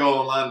 you got to go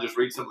online and just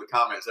read some of the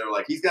comments." They were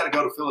like, "He's got to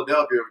go to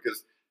Philadelphia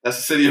because that's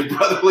the city of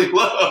brotherly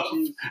love."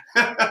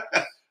 I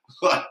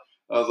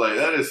was like,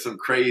 "That is some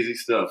crazy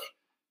stuff."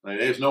 Like,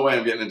 there's no way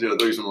I'm getting into a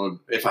threesome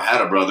if I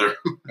had a brother.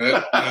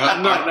 No.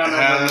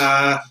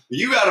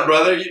 You got a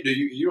brother.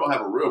 You don't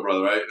have a real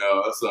brother, right?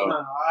 No. So, no,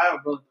 I have a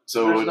brother.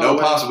 So no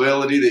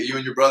possibility that you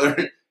and your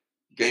brother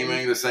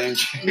gaming the same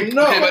chick?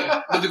 No.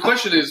 Okay, but the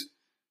question is,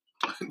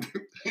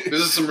 this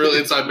is some real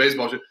inside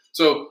baseball shit.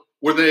 So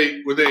were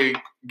they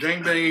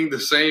gangbanging the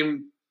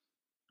same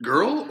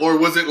girl? Or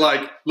was it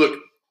like, look,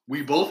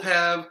 we both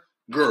have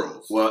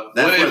girls. Well,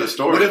 that's where the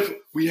story. What if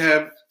we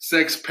have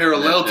sex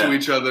parallel to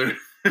each other?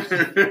 And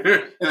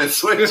then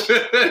switch.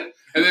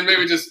 And then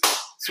maybe just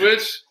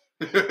switch.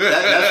 That's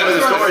where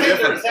the story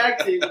differs.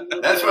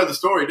 That's where the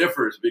story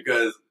differs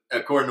because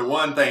according to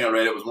one thing I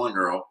read, it was one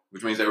girl,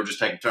 which means they were just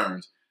taking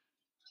turns.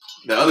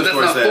 The other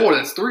story said 4,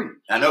 that's 3.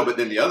 I know, but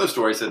then the other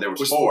story said there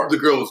was 4. The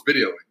girl was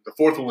videoing. The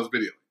 4th one was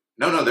videoing.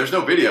 No, there's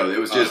no video. It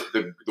was just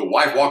the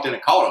wife walked in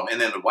and caught him, and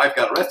then the wife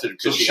got arrested.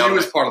 So she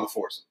was part of the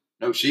foursome.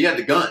 No, she had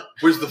the gun.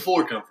 Where's the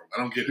 4 come from?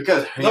 I don't get it.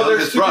 Because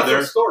there's his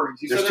brother. Stories.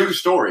 There's 2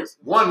 stories.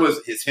 One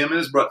was him and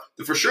his brother.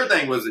 The for sure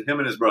thing was him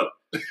and his brother.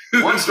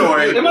 One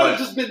story. It might have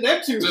just been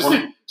them 2.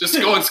 Just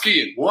going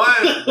skiing.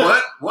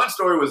 One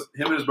story was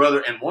him and his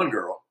brother and one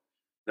girl.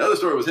 The other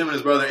story was him and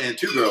his brother and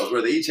 2 girls,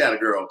 where they each had a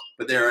girl,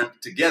 but they were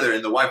together,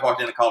 and the wife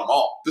walked in and called them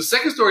all. The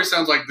second story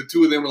sounds like the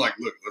 2 of them were like,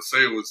 "Look, let's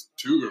say it was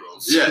 2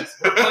 girls." Yes.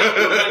 We're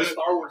playing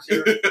Star Wars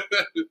here.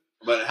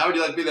 But how would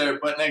you like to be there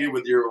butt naked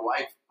with your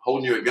wife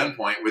holding you at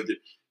gunpoint with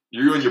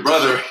you and your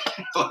brother?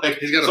 Like,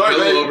 he's got a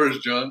pillow over his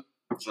junk,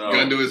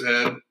 gun to his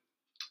head.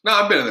 No,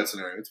 I've been in that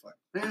scenario. It's fine.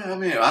 Yeah, I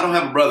mean, I don't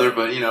have a brother,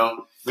 but, me and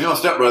my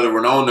stepbrother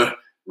were known to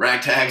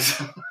ragtags.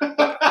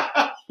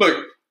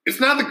 Look, it's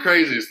not the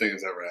craziest thing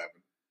that's ever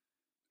happened.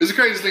 It's the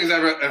craziest thing that's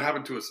ever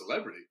happened to a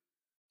celebrity.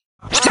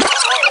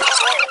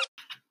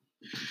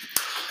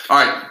 All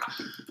right.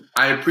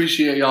 I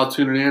appreciate y'all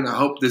tuning in. I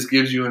hope this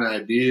gives you an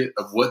idea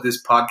of what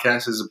this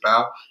podcast is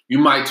about. You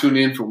might tune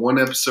in for one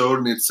episode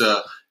and it's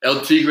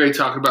El Tigre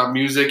talking about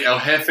music, El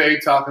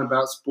Jefe talking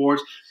about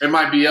sports. It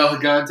might be El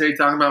Gigante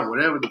talking about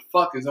whatever the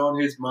fuck is on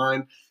his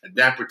mind at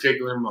that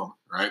particular moment,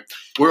 right?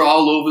 We're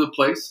all over the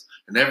place,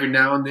 and every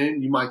now and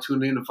then you might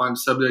tune in and find a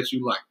subject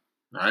you like,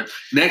 all right?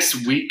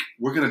 Next week,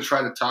 we're going to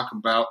try to talk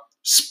about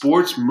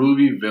sports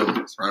movie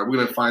villains, right? We're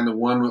going to find the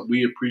one that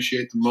we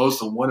appreciate the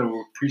most and one that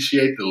we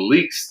appreciate the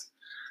least.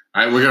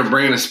 All right, we're going to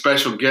bring in a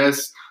special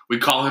guest. We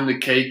call him the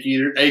Cake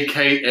Eater,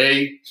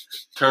 a.k.a.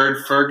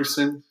 Turd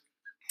Ferguson.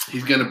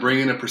 He's going to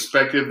bring in a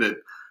perspective that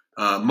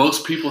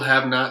most people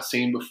have not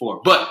seen before.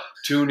 But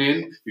tune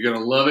in. You're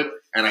going to love it.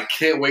 And I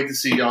can't wait to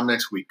see y'all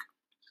next week.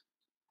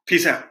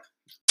 Peace out.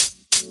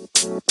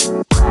 You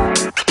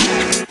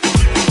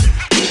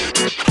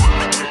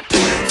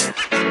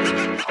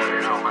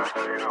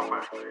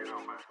know,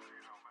 man.